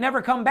and can't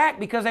never come back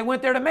because they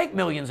went there to make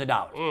millions of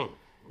dollars?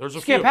 There's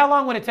a Skip, few. how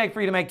long would it take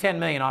for you to make $10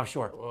 million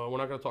offshore? We're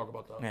not going to talk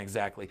about that.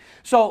 Exactly.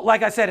 So,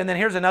 like I said, and then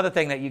here's another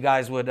thing that you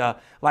guys would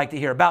like to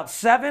hear. About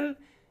 7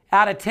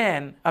 out of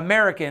 10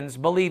 Americans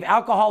believe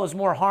alcohol is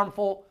more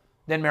harmful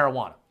than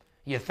marijuana.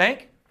 You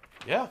think?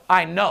 Yeah.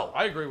 I know.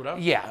 I agree with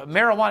that. Yeah,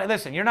 marijuana.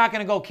 Listen, you're not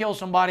going to go kill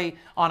somebody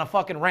on a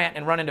fucking rant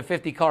and run into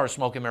 50 cars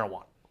smoking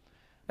marijuana.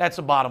 That's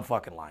the bottom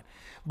fucking line.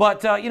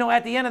 But,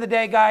 at the end of the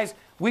day, guys,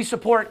 we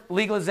support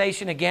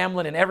legalization of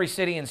gambling in every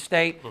city and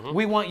state.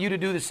 We want you to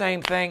do the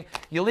same thing.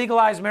 You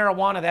legalize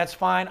marijuana, that's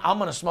fine. I'm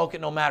going to smoke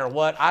it no matter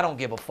what. I don't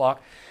give a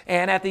fuck.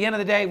 And at the end of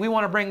the day, we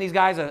want to bring these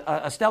guys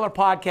a stellar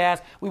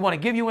podcast. We want to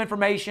give you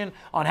information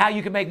on how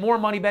you can make more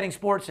money betting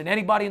sports than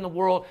anybody in the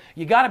world.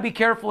 You got to be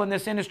careful in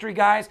this industry,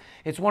 guys.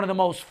 It's one of the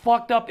most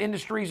fucked up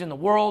industries in the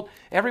world.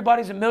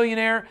 Everybody's a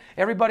millionaire.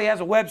 Everybody has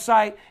a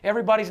website.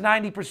 Everybody's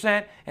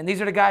 90%. And these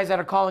are the guys that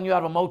are calling you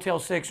out of a Motel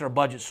 6 or a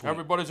budget suite.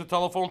 Everybody's a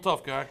telephone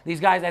tough guy.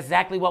 These guys, that's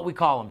exactly what we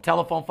call them.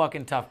 Telephone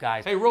fucking tough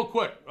guys. Hey, real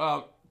quick.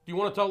 Do you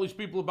want to tell these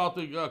people about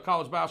the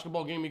college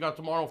basketball game you got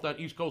tomorrow with that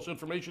East Coast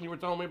information you were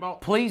telling me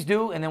about? Please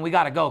do, and then we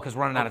got to go because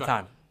we're running out of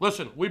time.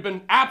 Listen, we've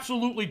been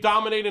absolutely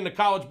dominating the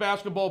college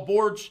basketball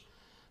boards.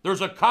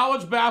 There's a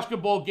college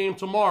basketball game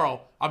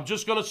tomorrow. I'm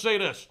just going to say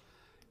this.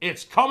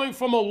 It's coming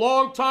from a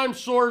longtime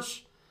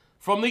source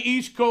from the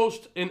East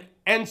Coast in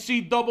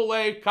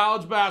NCAA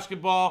college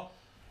basketball.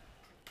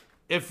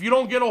 If you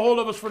don't get a hold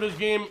of us for this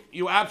game,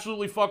 you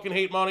absolutely fucking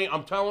hate money.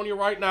 I'm telling you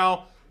right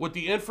now. With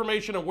the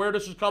information and where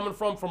this is coming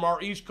from our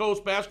East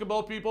Coast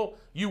basketball people,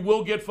 you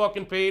will get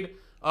fucking paid.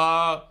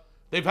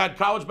 They've had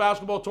college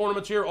basketball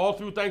tournaments here all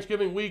through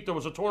Thanksgiving week. There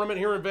was a tournament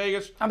here in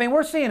Vegas. I mean,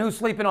 we're seeing who's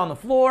sleeping on the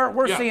floor.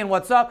 We're seeing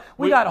what's up.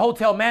 We got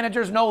hotel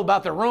managers know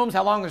about their rooms,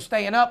 how long they're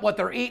staying up, what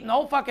they're eating, the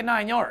whole fucking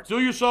 9 yards. Do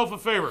yourself a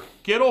favor.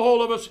 Get a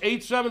hold of us,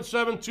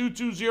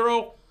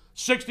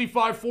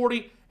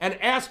 877-220-6540,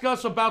 and ask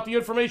us about the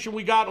information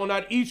we got on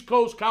that East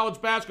Coast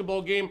college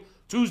basketball game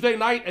Tuesday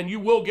night, and you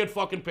will get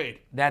fucking paid.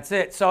 That's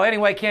it. So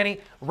anyway, Kenny,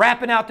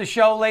 wrapping out the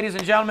show, ladies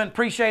and gentlemen.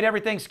 Appreciate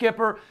everything,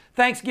 Skipper.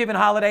 Thanksgiving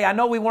holiday. I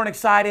know we weren't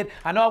excited.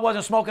 I know I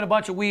wasn't smoking a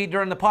bunch of weed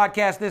during the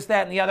podcast, this,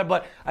 that, and the other,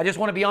 but I just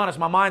want to be honest.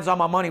 My mind's on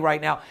my money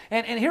right now.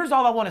 And here's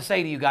all I want to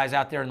say to you guys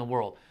out there in the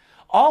world.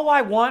 All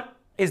I want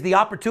is the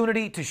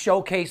opportunity to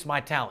showcase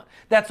my talent.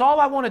 That's all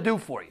I want to do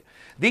for you.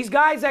 These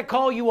guys that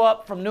call you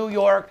up from New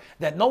York,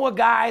 that know a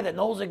guy, that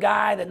knows a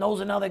guy, that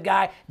knows another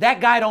guy, that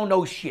guy don't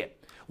know shit.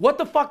 What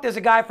the fuck does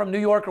a guy from New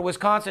York or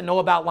Wisconsin know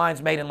about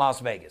lines made in Las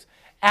Vegas?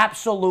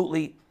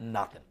 Absolutely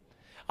nothing.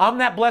 I'm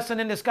that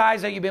blessing in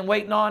disguise that you've been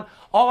waiting on.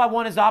 All I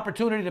want is the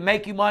opportunity to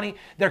make you money.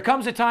 There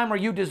comes a time where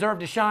you deserve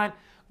to shine.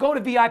 Go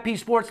to VIP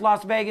Sports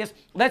Las Vegas.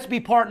 Let's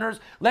be partners.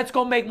 Let's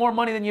go make more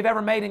money than you've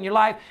ever made in your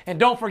life. And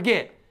don't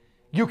forget,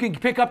 you can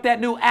pick up that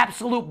new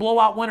Absolute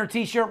Blowout Winner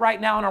t-shirt right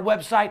now on our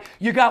website.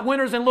 You got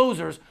winners and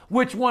losers.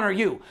 Which one are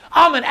you?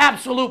 I'm an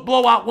absolute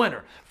blowout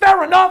winner.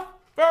 Fair enough?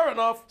 Fair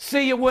enough.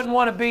 See, you wouldn't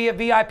want to be a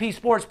VIP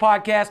Sports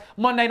Podcast,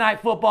 Monday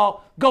Night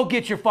Football. Go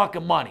get your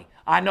fucking money.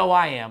 I know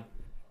I am.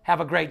 Have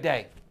a great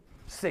day.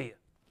 See you.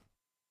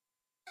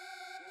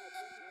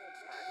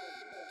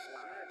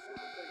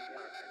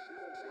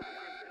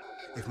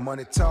 If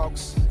money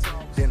talks,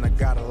 then I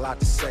got a lot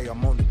to say.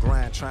 I'm on the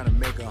grind trying to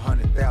make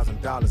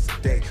 $100,000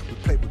 a day. We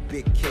play with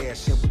big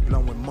cash and we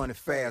blowing money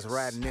fast.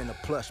 Riding in a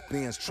plush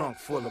Benz trunk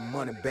full of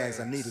money bags.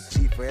 I need a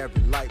G for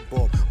every light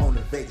bulb on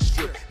the Vegas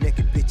Strip.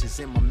 Naked bitches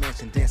in my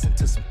mansion dancing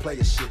to some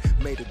player shit.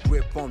 Made a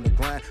grip on the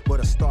grind,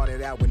 but I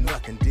started out with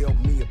nothing. Dealt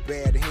me a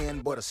bad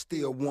hand, but I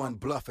still won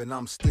bluffing.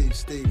 I'm Steve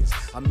Stevens.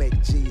 I make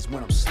G's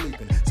when I'm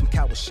sleeping. Some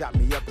coward shot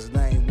me up 'cause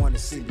they ain't want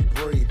to see me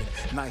breathing.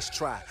 Nice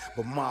try,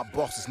 but my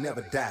bosses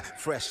never die. Fresh